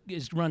 which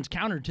runs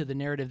counter to the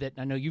narrative that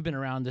I know you've been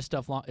around this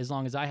stuff as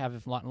long as I have,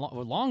 if not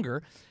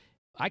longer.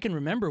 I can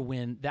remember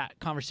when that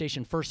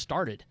conversation first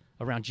started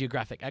around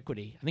geographic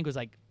equity. I think it was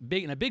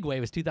in a big way.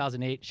 It was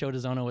 2008. Sho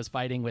DeZono was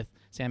fighting with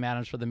Sam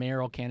Adams for the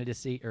mayoral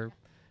candidacy or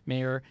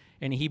mayor,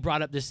 and he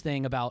brought up this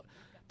thing about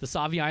the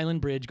Sauvie Island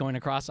Bridge going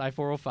across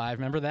I-405.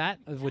 Remember that?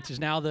 Which is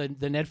now the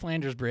Ned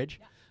Flanders Bridge.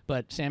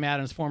 But Sam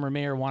Adams, former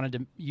mayor, wanted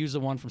to use the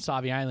one from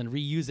Sauvie Island,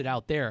 reuse it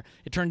out there.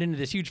 It turned into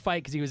this huge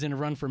fight because he was in a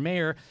run for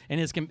mayor, and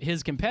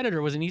his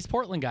competitor was an East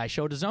Portland guy,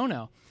 Sho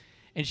DeZono.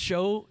 And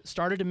Sho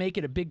started to make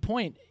it a big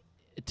point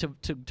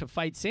to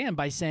fight Sam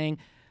by saying,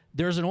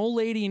 there's an old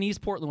lady in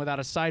East Portland without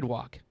a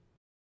sidewalk.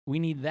 We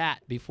need that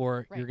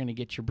before you're going to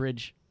get your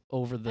bridge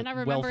over the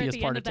wealthiest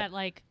part of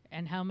town.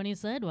 And how many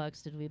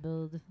sidewalks did we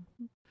build?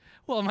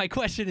 Well, my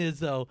question is,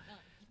 though,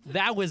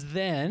 that was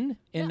then,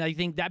 and I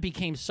think that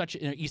became such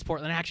East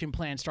Portland Action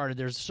Plan started.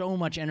 There's so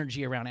much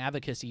energy around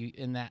advocacy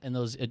in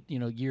those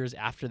years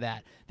after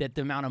that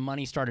the amount of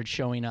money started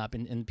showing up,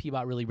 and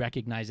PBOT really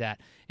recognized that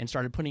and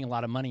started putting a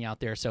lot of money out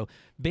there. So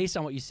based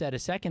on what you said a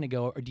second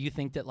ago, or do you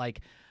think that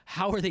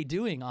how are they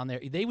doing on there?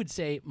 They would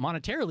say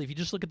monetarily, if you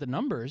just look at the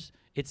numbers,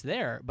 it's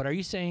there. But are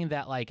you saying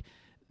that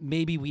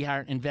maybe we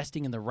aren't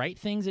investing in the right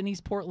things in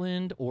East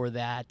Portland, or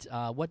that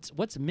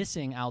what's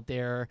missing out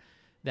there?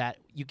 That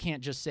you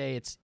can't just say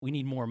we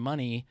need more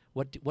money.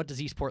 What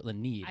does East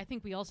Portland need? I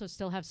think we also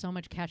still have so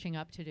much catching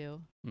up to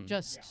do,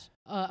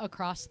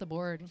 across the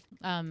board.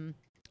 And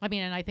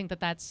I think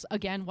that's,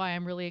 again, why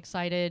I'm really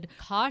excited.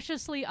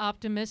 Cautiously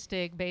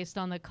optimistic based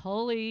on the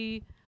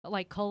Cully.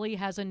 Cully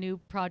has a new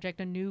project,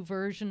 a new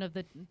version of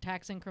the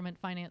tax increment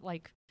finance,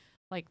 like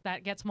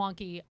that gets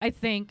wonky. I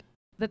think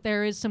that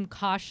there is some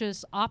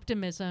cautious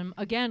optimism,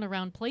 again,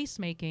 around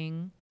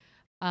placemaking.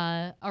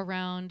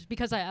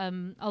 Because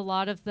a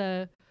lot of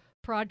the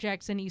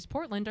projects in East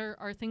Portland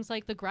are things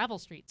like the gravel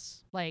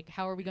streets. Like,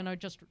 how are we going to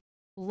just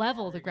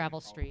level the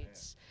gravel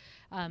streets?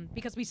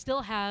 Because we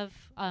still have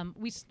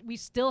we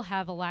still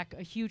have a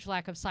huge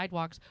lack of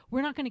sidewalks.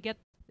 We're not going to get.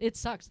 It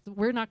sucks.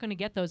 We're not going to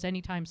get those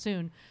anytime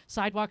soon.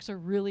 Sidewalks are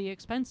really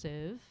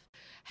expensive.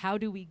 How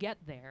do we get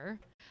there?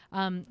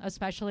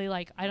 Especially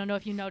I don't know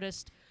if you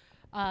noticed.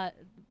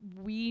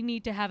 We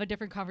need to have a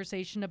different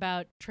conversation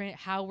about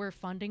how we're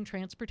funding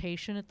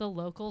transportation at the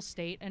local,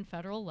 state, and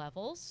federal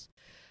levels.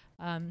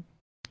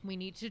 We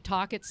need to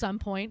talk at some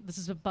point. This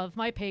is above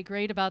my pay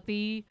grade about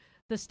the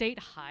State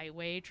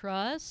Highway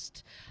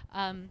Trust.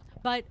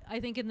 But I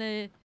think in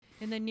the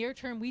near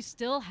term, we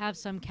still have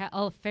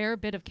a fair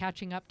bit of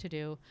catching up to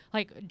do.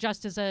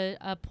 Just as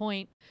a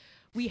point,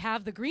 we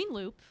have the Green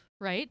Loop,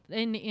 right,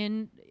 in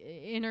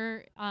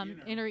inner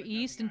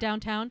east and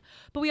downtown,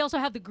 but we also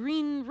have the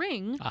Green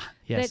Ring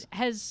yes. that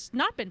has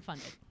not been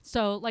funded.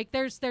 So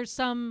there's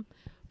some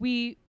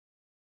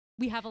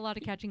we have a lot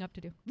of catching up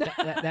to do.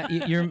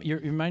 You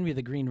remind me of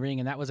the Green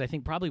Ring, and that was, I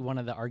think, probably one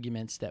of the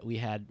arguments that we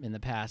had in the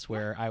past,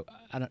 where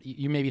I don't.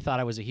 You maybe thought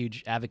I was a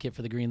huge advocate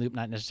for the Green Loop,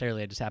 not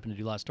necessarily. I just happened to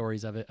do a lot of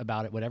stories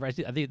about it, whatever. I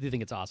do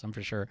think it's awesome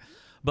for sure,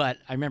 but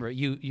I remember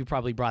you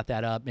probably brought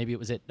that up. Maybe it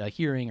was at a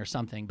hearing or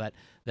something, but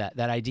that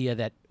idea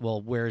that,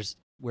 well, where's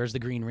the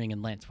Green Ring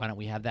in Lentz? Why don't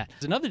we have that?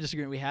 Another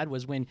disagreement we had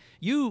was when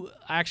you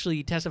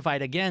actually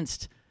testified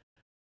against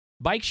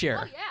bike share.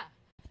 Oh yeah.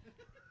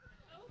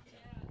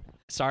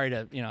 Sorry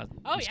to,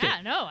 Oh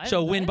yeah, no.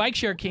 So when bike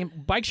share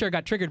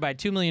got triggered by a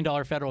 $2 million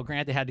federal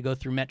grant, they had to go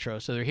through Metro.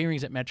 So their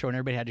hearings at Metro, and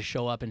everybody had to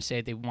show up and say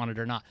if they wanted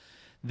it or not.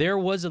 There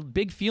was a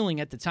big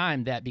feeling at the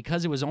time that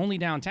because it was only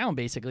downtown,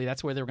 basically,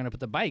 that's where they were going to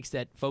put the bikes,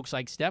 that folks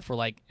like Steph were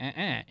like,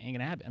 ain't going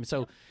to happen.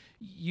 So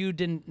you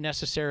didn't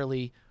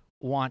necessarily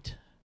want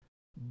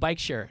bike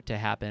share to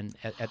happen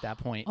at that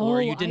point,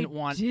 or you didn't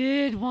want. I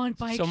did want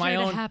bike share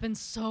to happen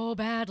so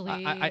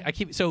badly.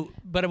 But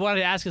what I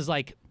wanted to ask is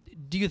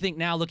do you think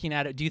now, looking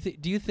at it, do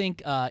you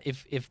think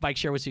if bike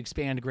share was to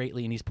expand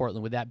greatly in East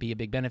Portland, would that be a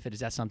big benefit?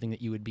 Is that something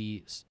that you would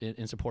be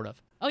in support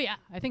of? Oh yeah,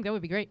 I think that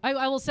would be great.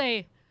 I will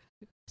say,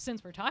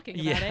 since we're talking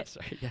about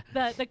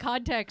it, the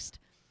context,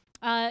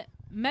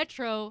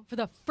 Metro for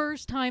the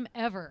first time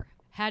ever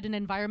had an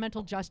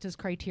environmental justice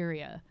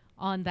criteria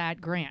on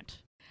that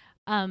grant,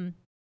 and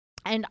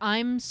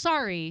I'm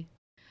sorry,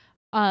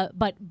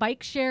 but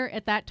bike share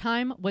at that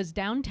time was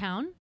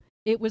downtown.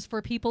 It was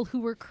for people who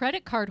were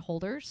credit card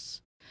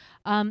holders.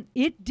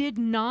 It did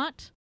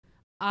not,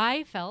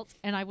 I felt,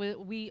 and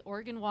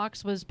Oregon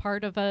Walks was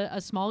part of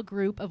a small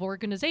group of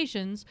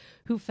organizations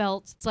who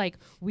felt it's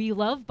we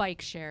love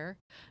bike share,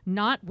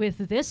 not with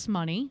this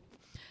money.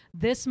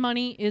 This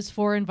money is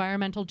for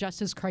environmental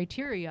justice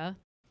criteria.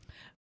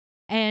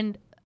 And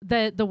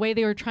the way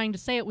they were trying to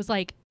say it was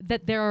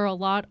that there are a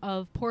lot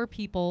of poor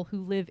people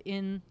who live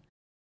in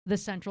the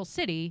central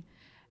city.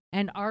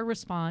 And our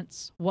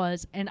response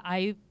was, and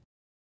I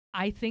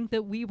think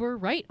that we were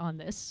right on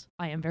this.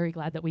 I am very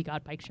glad that we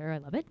got bike share. I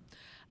love it.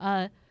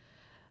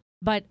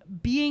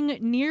 But being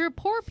near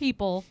poor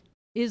people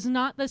is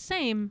not the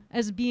same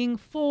as being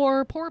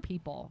for poor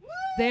people. Woo!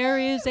 There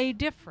is a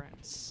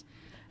difference.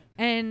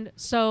 And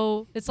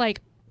so it's I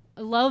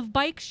love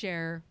bike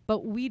share,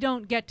 but we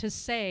don't get to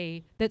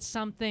say that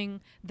something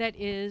that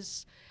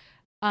is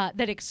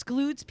that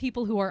excludes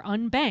people who are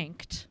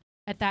unbanked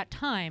at that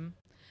time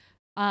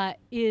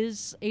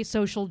is a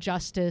social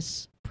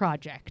justice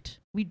project.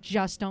 We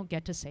just don't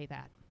get to say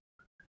that.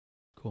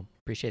 Cool.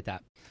 Appreciate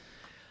that.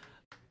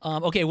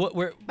 Okay,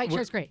 bike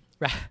share is great.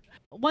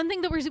 One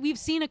thing that we've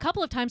seen a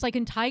couple of times,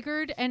 in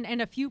Tigard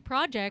and a few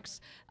projects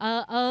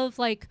of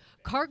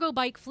cargo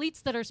bike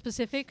fleets that are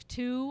specific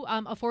to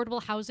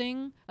affordable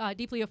housing,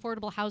 deeply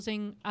affordable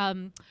housing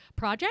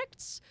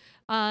projects.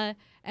 And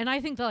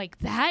I think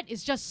that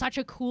is just such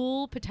a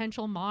cool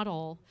potential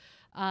model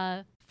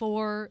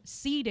for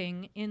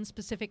seeding in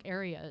specific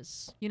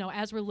areas,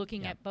 as we're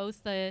looking at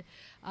both the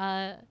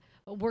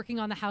working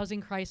on the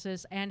housing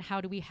crisis and how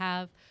do we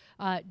have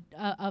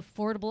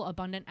affordable,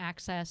 abundant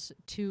access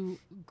to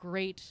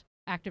great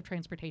active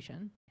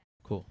transportation.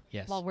 Cool.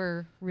 Yes. while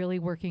we're really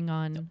working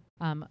on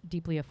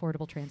deeply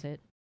affordable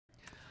transit.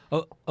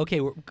 Oh,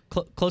 okay. We're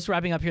close to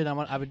wrapping up here. Then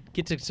I would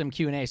get to some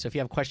Q&A. So if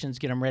you have questions,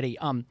 get them ready.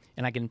 And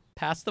I can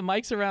pass the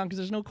mics around because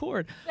there's no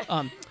cord.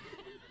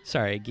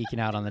 Sorry, geeking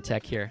out on the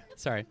tech here.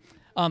 Sorry.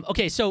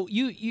 Okay, so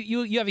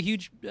you have a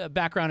huge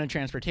background in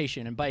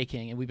transportation and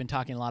biking, and we've been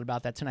talking a lot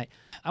about that tonight.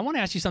 I want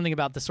to ask you something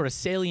about the sort of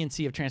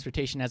saliency of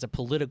transportation as a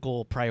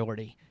political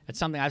priority. It's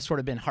something I've sort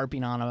of been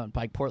harping on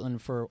Bike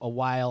Portland for a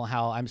while,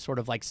 how I'm sort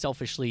of like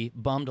selfishly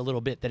bummed a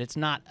little bit that it's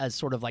not a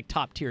sort of like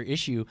top tier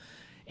issue.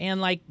 And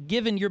like,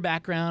 given your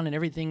background and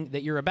everything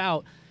that you're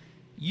about,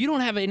 you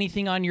don't have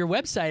anything on your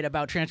website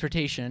about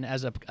transportation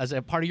as a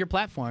part of your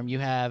platform. You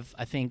have,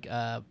 I think,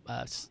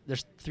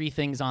 there's 3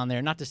 things on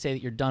there. Not to say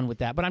that you're done with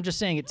that, but I'm just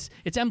saying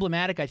it's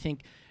emblematic. I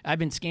think I've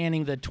been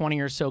scanning the 20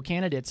 or so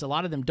candidates. A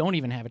lot of them don't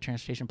even have a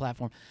transportation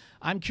platform.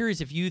 I'm curious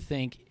if you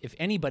think if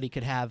anybody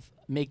could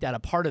make that a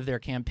part of their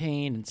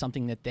campaign and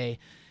something that they,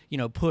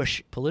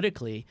 push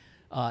politically.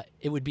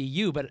 It would be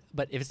you, but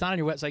if it's not on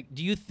your website,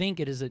 do you think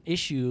it is an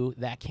issue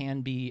that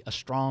can be a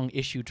strong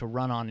issue to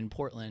run on in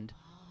Portland?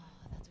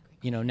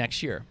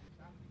 Next year?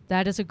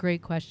 That is a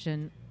great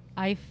question.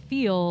 I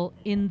feel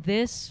in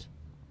this,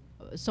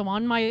 so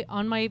on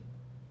my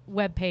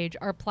webpage,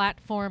 our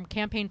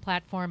campaign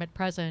platform at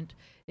present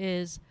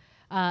is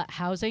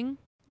housing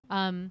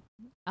and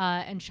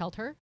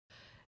shelter,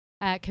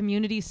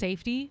 community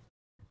safety,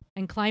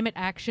 and climate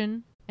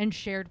action and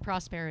shared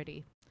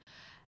prosperity.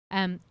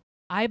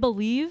 I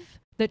believe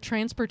that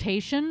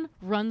transportation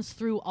runs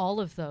through all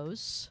of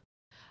those.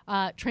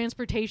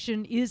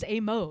 Transportation is a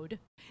mode.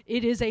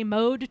 It is a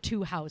mode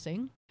to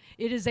housing.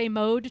 It is a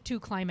mode to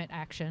climate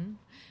action.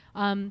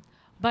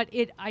 But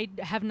it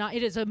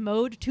is a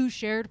mode to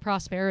shared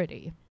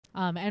prosperity.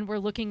 And we're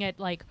looking at,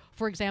 like,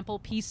 for example,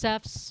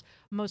 PSEF's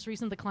most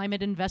recent, the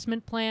Climate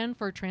Investment Plan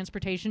for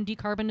Transportation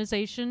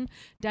Decarbonization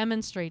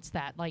demonstrates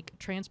that, like,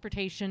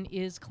 transportation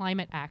is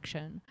climate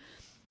action.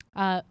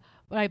 But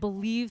I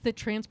believe that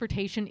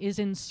transportation is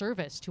in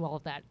service to all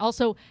of that.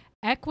 Also,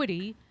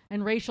 equity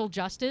and racial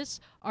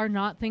justice are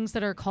not things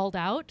that are called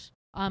out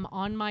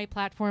on my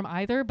platform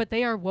either, but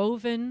they are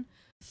woven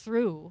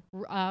through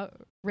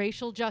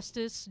racial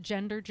justice,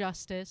 gender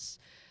justice,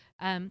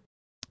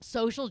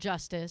 social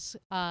justice,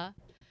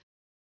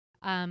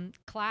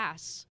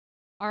 class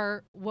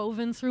are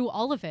woven through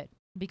all of it,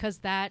 because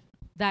that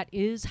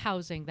is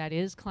housing, that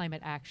is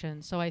climate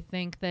action. So I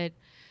think that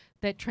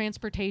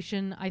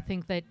transportation, I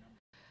think that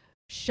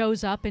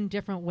shows up in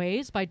different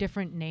ways by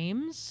different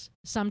names,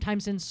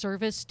 sometimes in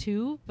service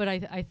too. But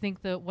I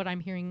think that what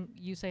I'm hearing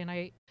you say, and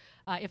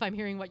if I'm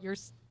hearing what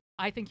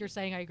I think you're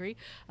saying, I agree,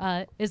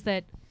 is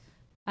that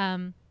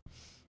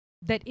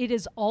that it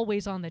is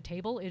always on the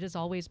table. It is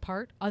always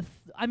part of,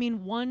 I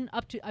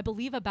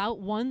believe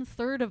about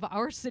 1/3 of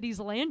our city's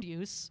land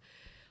use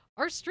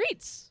are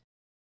streets.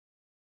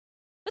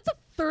 That's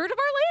 1/3 of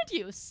our land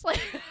use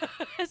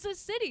as a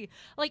city.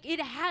 Like,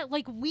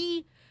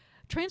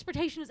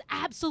 transportation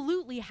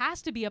absolutely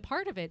has to be a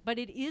part of it, but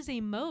it is a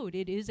mode.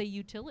 It is a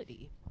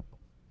utility.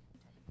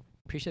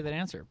 Appreciate that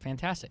answer.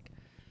 Fantastic.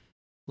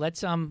 Let's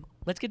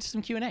get to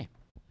some Q&A.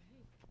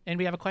 And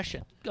we have a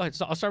question. Go ahead.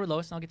 So I'll start with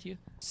Lois, and I'll get to you.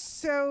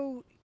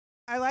 So,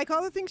 I like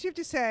all the things you have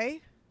to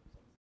say.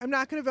 I'm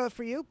not going to vote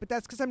for you, but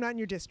that's because I'm not in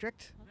your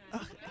district.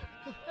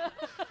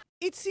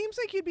 It seems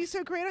like you'd be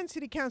so great on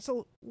city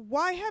council.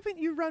 Why haven't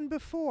you run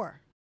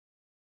before?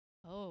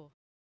 Oh,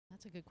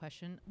 that's a good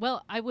question.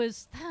 Well, I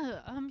was,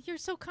 you're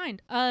so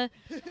kind.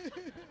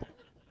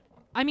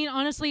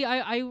 Honestly,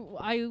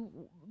 I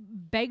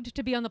begged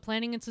to be on the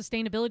Planning and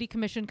Sustainability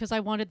Commission because I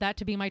wanted that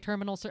to be my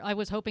terminal. I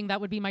was hoping that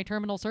would be my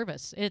terminal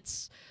service.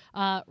 It's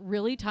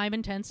really time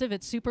intensive.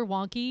 It's super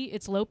wonky.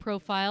 It's low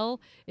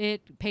profile.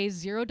 It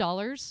pays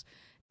 $0,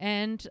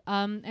 and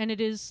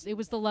it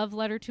was the love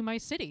letter to my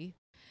city.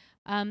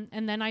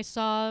 And then I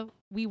saw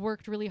we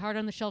worked really hard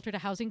on the Shelter to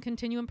Housing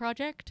Continuum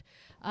project.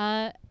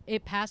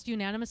 It passed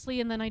unanimously,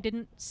 and then I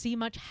didn't see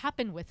much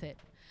happen with it.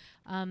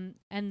 And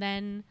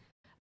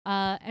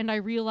I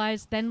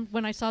realized then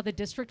when I saw the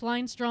district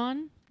lines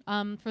drawn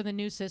for the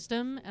new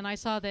system, and I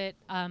saw that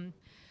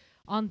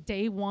on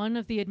day one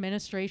of the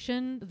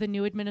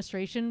new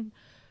administration,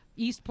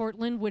 East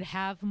Portland would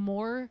have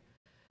more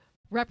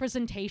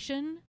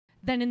representation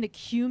than in the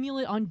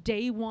on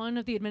day one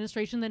of the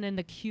administration than in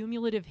the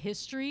cumulative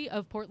history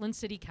of Portland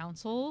City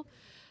Council.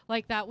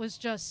 Like, that was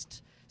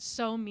just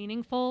so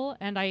meaningful,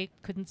 and I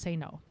couldn't say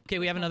no. Okay,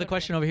 we have another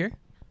question over here.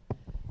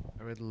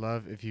 I would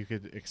love if you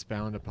could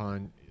expound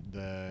upon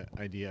the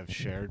idea of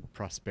shared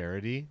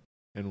prosperity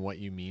and what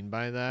you mean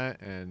by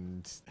that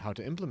and how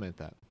to implement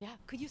that. Yeah,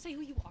 could you say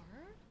who you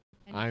are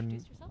and I'm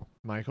introduce yourself?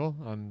 Michael,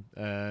 I'm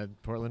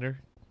Portlander.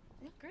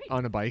 Yeah, great.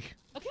 On a bike.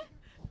 Okay,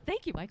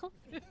 thank you, Michael.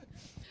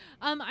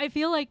 I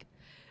feel like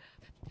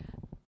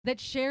that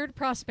shared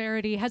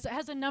prosperity has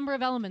a number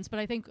of elements, but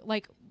I think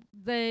like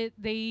that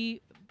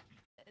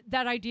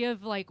idea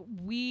of like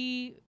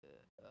we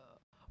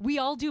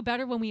all do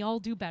better when we all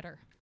do better.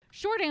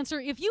 Short answer,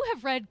 if you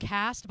have read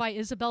Cast by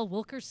Isabel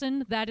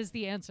Wilkerson, that is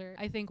the answer.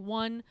 I think,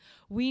 one,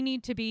 we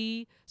need to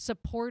be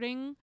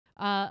supporting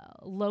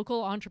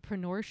local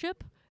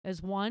entrepreneurship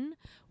as one.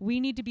 We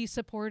need to be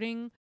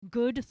supporting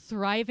good,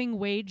 thriving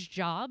wage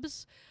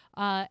jobs.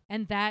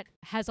 And that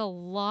has a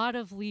lot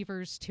of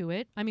levers to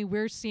it. I mean,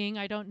 we're seeing,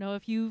 I don't know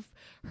if you've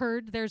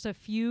heard, there's a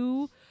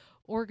few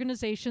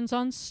organizations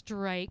on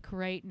strike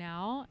right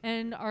now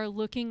and are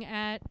looking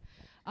at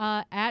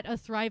a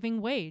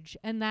thriving wage,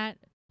 and that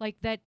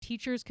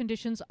teachers'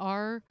 conditions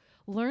are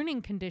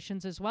learning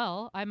conditions as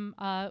well. I'm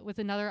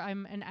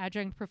an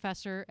adjunct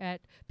professor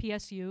at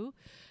PSU.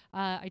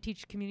 I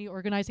teach community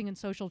organizing and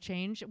social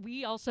change.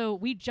 We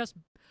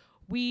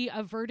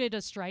averted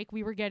a strike.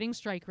 We were getting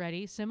strike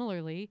ready.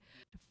 Similarly,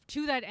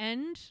 to that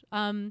end,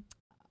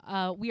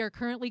 we are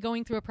currently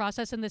going through a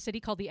process in the city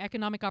called the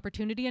Economic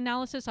Opportunity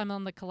Analysis. I'm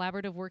on the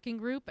collaborative working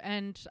group,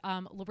 and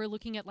we're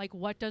looking at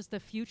what does the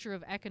future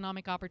of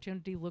economic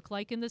opportunity look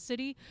like in the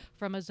city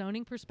from a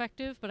zoning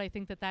perspective. But I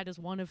think that is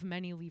one of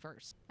many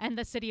levers. And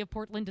the city of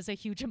Portland is a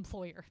huge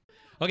employer.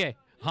 Okay,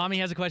 Hami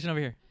has a question over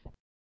here.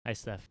 Hi,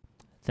 Steph.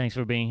 Thanks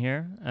for being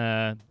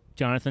here.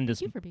 Jonathan,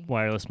 this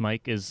wireless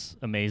mic is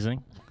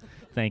amazing.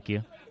 Thank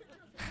you.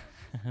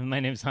 My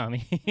name's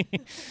Hami.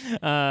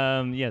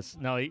 Yes.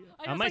 No,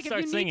 I might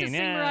start singing. If you need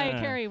to sing Mariah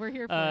Carey, we're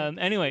here for it.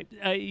 Anyway,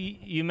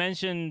 you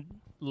mentioned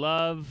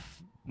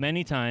love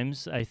many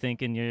times, I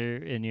think, in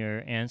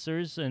your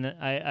answers, and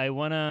I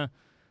want to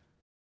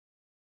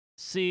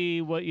see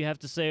what you have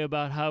to say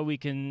about how we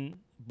can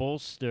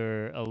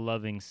bolster a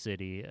loving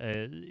city.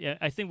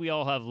 I think we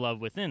all have love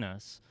within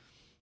us.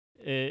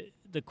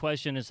 The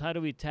question is, how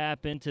do we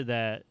tap into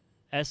that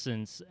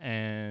essence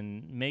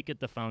and make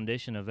it the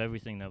foundation of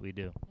everything that we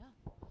do? Yeah.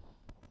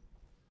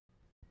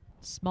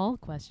 Small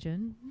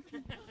question.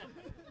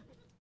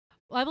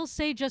 I will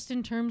say, just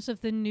in terms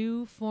of the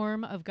new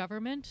form of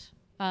government,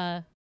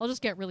 I'll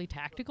just get really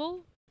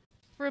tactical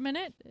for a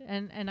minute,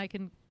 and I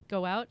can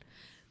go out.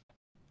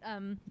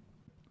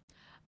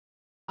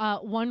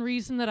 One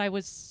reason that I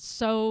was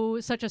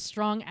such a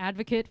strong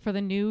advocate for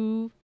the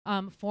new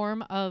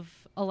form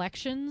of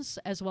elections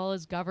as well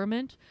as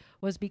government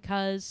was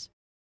because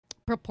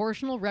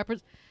proportional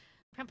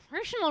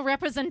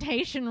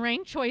representation,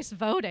 ranked choice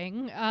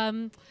voting,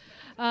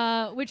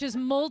 which is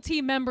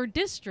multi-member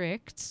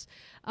districts,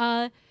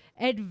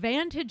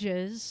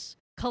 advantages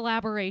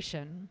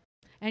collaboration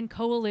and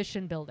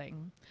coalition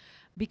building,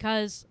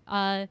 because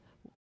and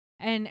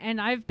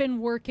I've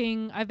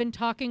been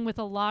talking with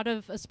a lot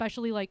of,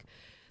 especially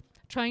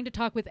trying to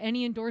talk with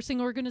any endorsing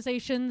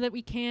organization that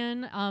we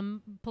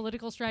can,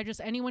 political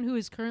strategists, anyone who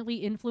is currently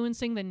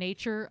influencing the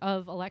nature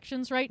of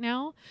elections right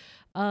now,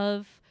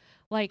 of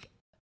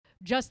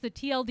just the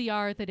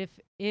TLDR that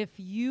if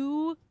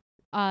you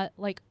as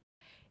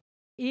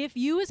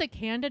a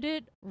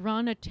candidate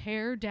run a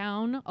tear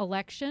down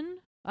election,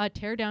 a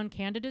tear down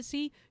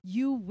candidacy,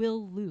 you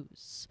will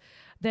lose.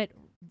 That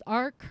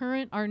our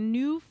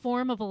new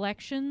form of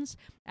elections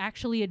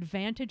actually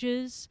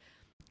advantages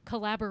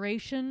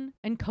collaboration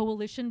and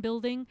coalition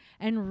building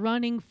and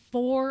running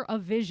for a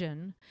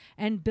vision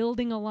and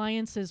building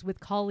alliances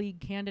with colleague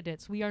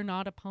candidates. We are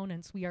not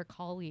opponents, we are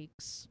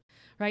colleagues,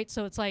 right?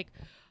 So it's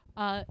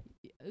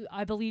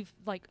I believe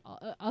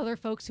other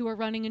folks who are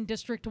running in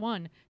District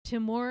 1,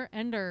 Timur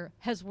Ender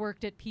has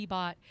worked at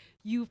PBOT.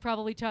 You've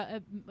probably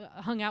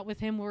hung out with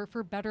him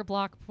for Better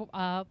Block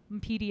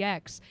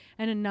PDX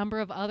and a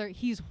number of other.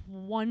 He's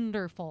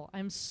wonderful.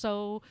 I'm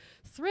so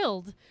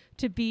thrilled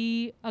to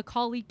be a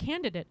colleague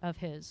candidate of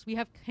his. We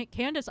have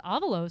Candace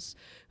Avalos,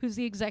 who's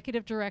the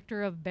executive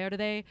director of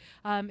Verde,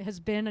 has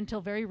been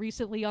until very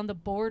recently on the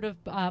board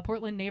of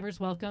Portland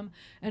Neighbors Welcome,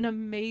 an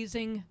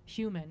amazing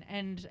human,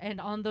 and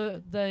on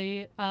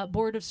the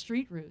board of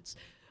Street Roots.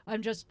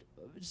 I'm just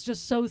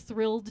so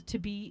thrilled to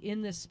be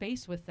in this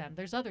space with them.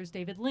 There's others,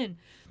 David Lynn,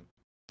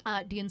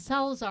 Dean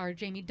Salazar,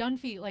 Jamie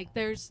Dunphy.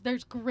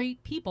 There's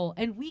great people,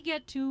 and we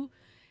get to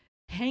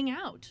hang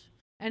out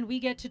and we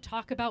get to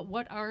talk about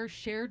what our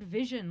shared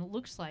vision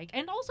looks like,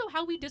 and also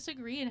how we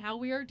disagree and how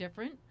we are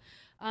different.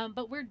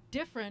 But we're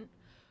different.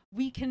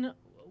 We can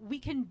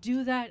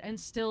do that and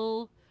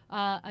still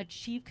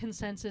achieve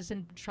consensus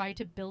and try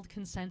to build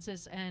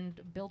consensus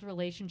and build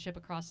relationship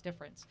across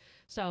difference.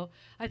 So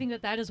I think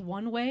that is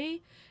one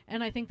way,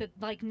 and I think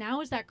that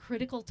now is that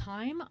critical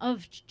time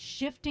of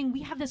shifting.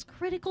 We have this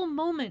critical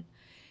moment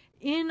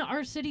in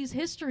our city's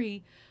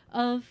history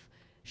of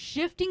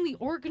shifting the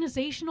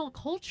organizational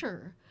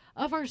culture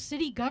of our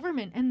city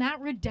government, and that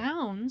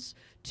redounds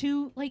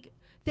to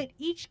that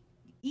each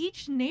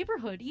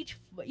neighborhood, each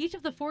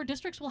of the 4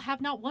 districts will have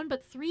not 1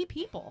 but 3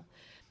 people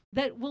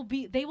that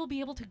they will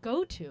be able to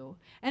go to,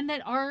 and that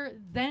are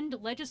then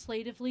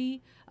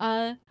legislatively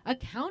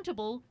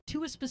accountable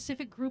to a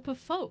specific group of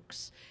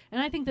folks.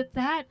 And I think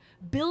that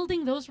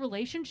building those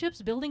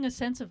relationships, building a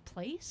sense of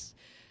place,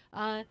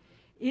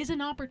 is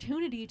an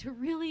opportunity to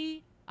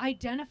really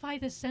identify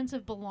this sense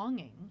of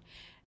belonging.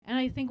 And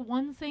I think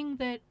one thing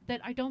that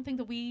I don't think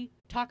that we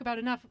talk about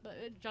enough,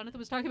 Jonathan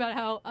was talking about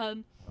how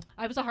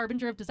I was a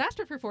harbinger of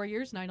disaster for 4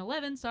 years,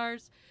 9/11,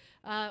 SARS,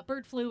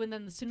 bird flu, and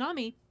then the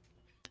tsunami.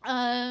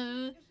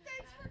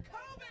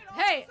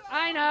 Hey,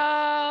 I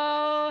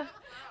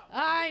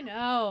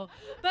know.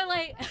 But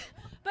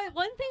but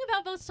one thing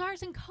about both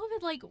SARS and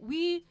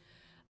COVID,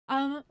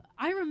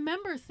 I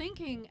remember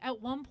thinking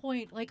at one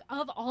point,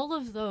 of all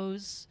of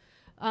those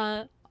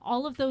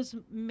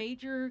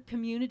major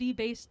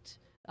community-based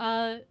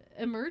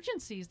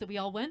emergencies that we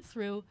all went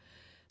through,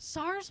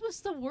 SARS was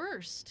the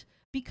worst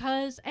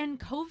and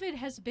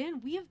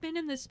COVID we have been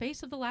in this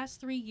space of the last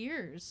 3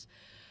 years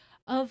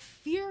of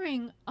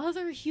fearing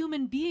other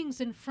human beings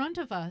in front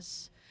of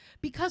us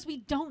because we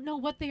don't know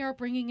what they are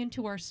bringing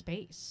into our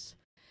space.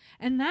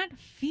 And that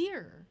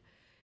fear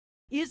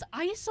is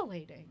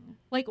isolating.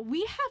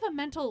 We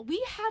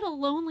had a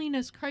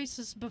loneliness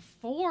crisis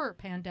before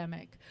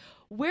pandemic.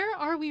 Where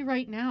are we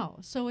right now?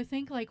 So I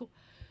think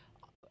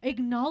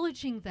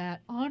acknowledging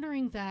that,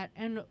 honoring that,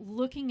 and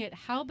looking at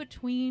how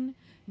between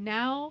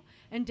now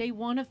and day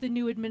one of the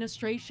new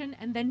administration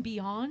and then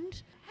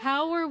beyond,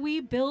 how are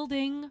we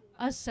building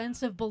a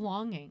sense of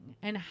belonging,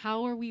 and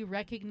how are we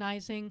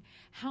recognizing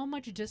how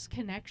much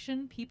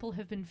disconnection people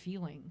have been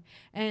feeling?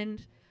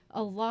 And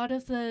a lot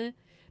of the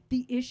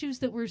issues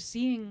that we're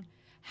seeing,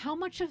 how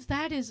much of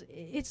that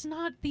it's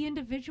not the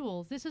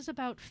individual. This is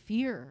about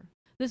fear.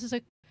 This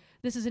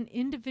is an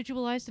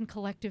individualized and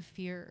collective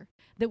fear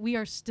that we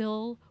are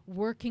still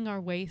working our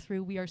way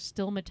through. We are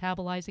still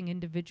metabolizing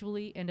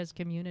individually and as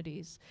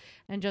communities,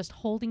 and just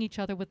holding each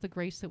other with the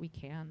grace that we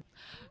can.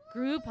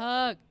 Group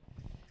hug.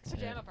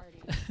 Pajama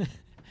party.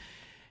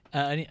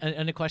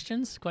 Any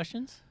questions?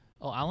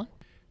 Oh, Alan?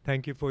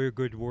 Thank you for your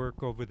good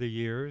work over the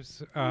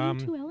years. You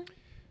too, Ellen.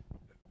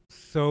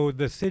 So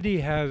the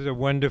city has a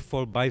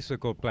wonderful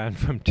bicycle plan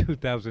from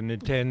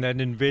 2010 that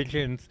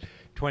envisions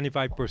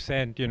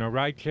 25%,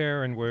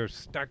 rideshare, and we're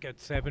stuck at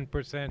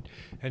 7%.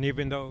 And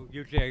even though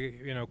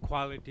usually,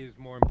 quality is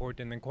more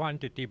important than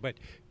quantity, but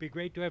it'd be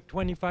great to have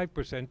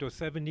 25% or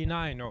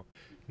 79 or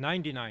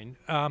 99.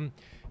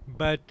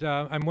 But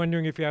I'm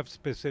wondering if you have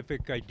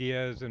specific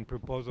ideas and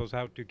proposals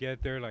how to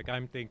get there.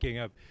 I'm thinking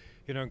of,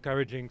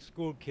 encouraging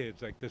school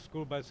kids. The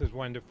school bus is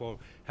wonderful.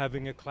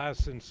 Having a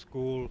class in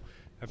school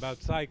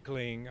about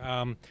cycling,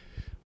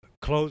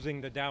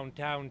 closing the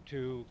downtown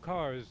to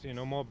cars,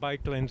 more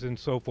bike lanes and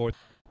so forth.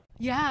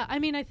 Yeah,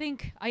 I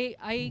think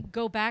I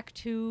go back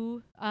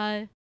to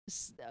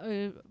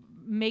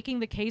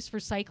making the case for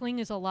cycling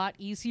is a lot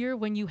easier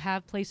when you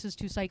have places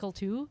to cycle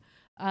to.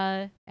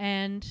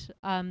 And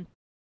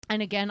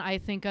again, I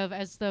think of,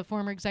 as the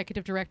former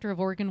executive director of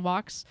Oregon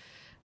Walks,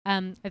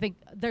 I think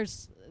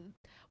there's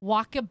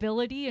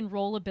walkability and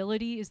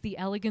rollability is the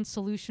elegant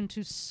solution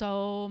to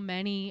so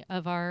many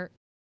of our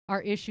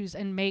issues,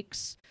 and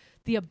makes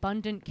the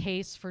abundant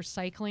case for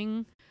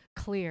cycling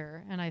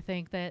clear. And I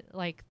think that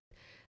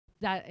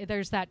that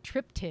there's that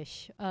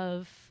triptych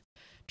of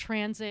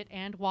transit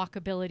and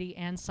walkability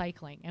and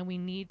cycling, and we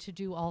need to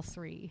do all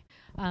three.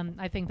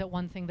 I think that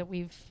one thing that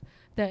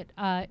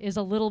is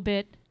a little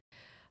bit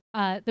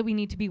that we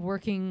need to be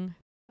working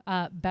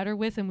better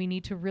with, and we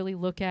need to really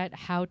look at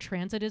how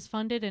transit is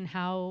funded and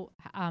how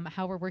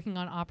we're working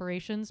on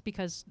operations,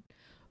 because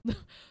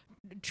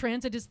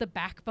transit is the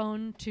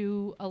backbone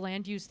to a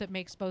land use that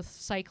makes both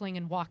cycling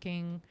and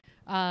walking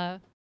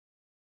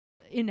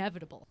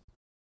inevitable.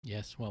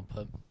 Yes, well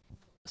put.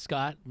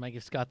 Scott, might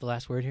give Scott the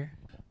last word here.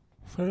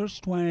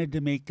 First, wanted to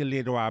make a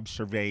little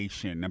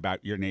observation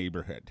about your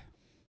neighborhood.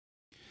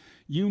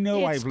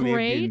 I've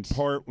lived in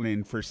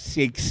Portland for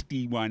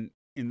 61,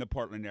 in the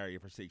Portland area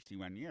for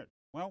 61 years.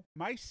 Well,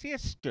 my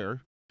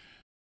sister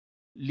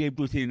lived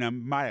within a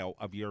mile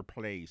of your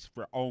place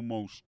for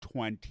almost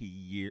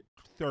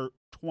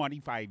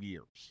 25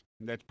 years.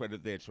 Let's put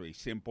it this way,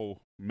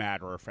 simple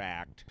matter of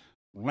fact.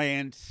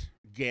 Lance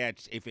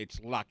gets, if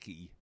it's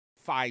lucky,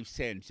 5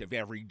 cents of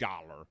every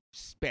dollar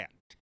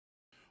spent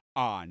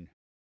on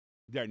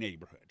their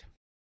neighborhood.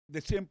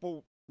 The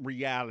simple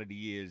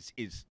reality is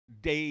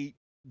they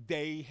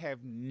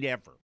have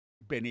never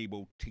been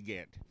able to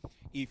get.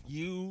 If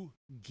you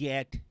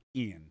get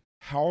in,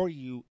 how are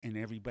you and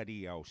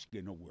everybody else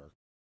going to work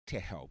to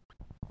help?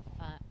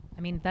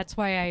 That's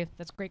a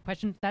great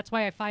question. That's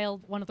why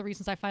one of the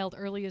reasons I filed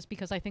early is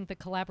because I think the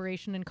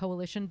collaboration and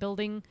coalition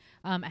building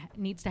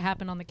needs to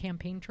happen on the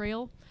campaign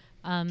trail.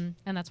 And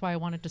that's why I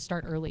wanted to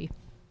start early.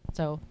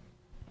 So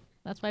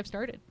that's why I've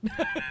started.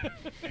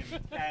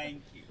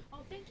 Thank you. Oh,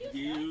 thank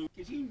you.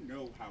 Because you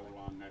know how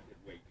long I've been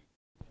waiting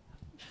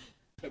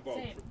to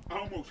vote for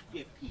almost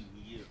 15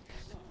 years.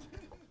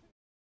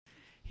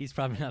 He's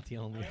probably not the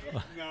only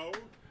one. No,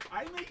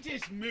 I may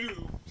just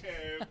move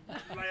to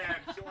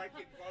Lab so I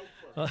can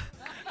vote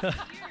for him.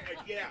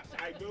 Yes,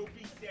 I will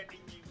be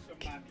sending you some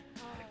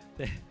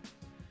money.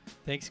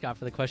 Thanks, Scott,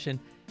 for the question.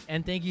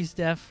 And thank you,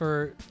 Steph,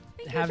 for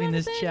having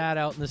this chat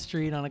out in the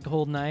street on a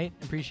cold night.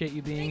 Appreciate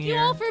you being here. Thank you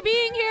all for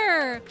being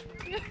here.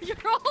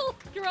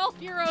 You're all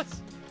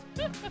heroes.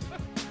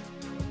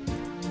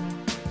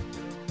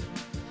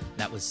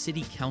 That was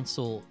City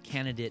Council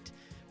candidate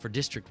for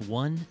District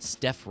 1,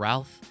 Steph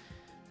Routh,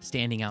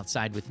 standing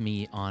outside with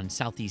me on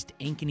Southeast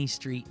Ankeny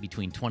Street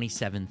between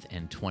 27th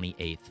and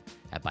 28th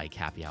at Bike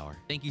Happy Hour.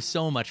 Thank you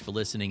so much for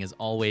listening. As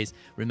always,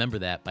 remember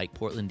that Bike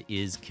Portland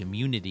is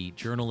community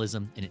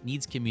journalism, and it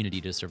needs community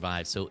to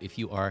survive. So if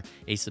you are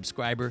a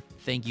subscriber,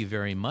 thank you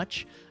very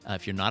much.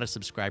 If you're not a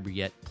subscriber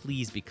yet,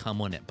 please become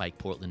one at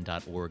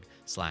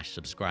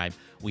bikeportland.org/subscribe.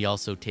 We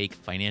also take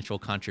financial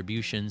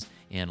contributions,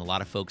 and a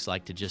lot of folks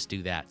like to just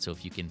do that. So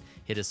if you can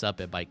hit us up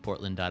at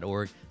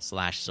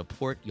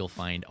bikeportland.org/support, you'll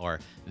find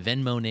our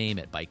Venmo name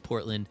at Bike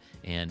Portland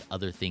and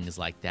other things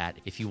like that.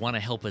 If you want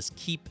to help us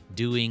keep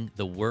doing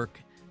the work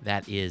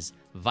that is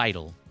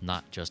vital,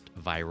 not just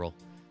viral,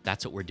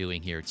 that's what we're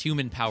doing here. It's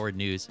human-powered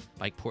news.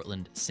 Bike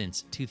Portland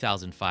since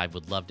 2005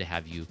 would love to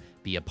have you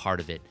be a part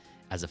of it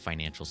as a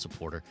financial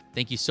supporter.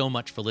 Thank you so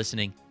much for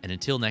listening, and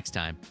until next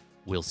time,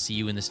 we'll see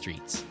you in the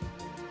streets.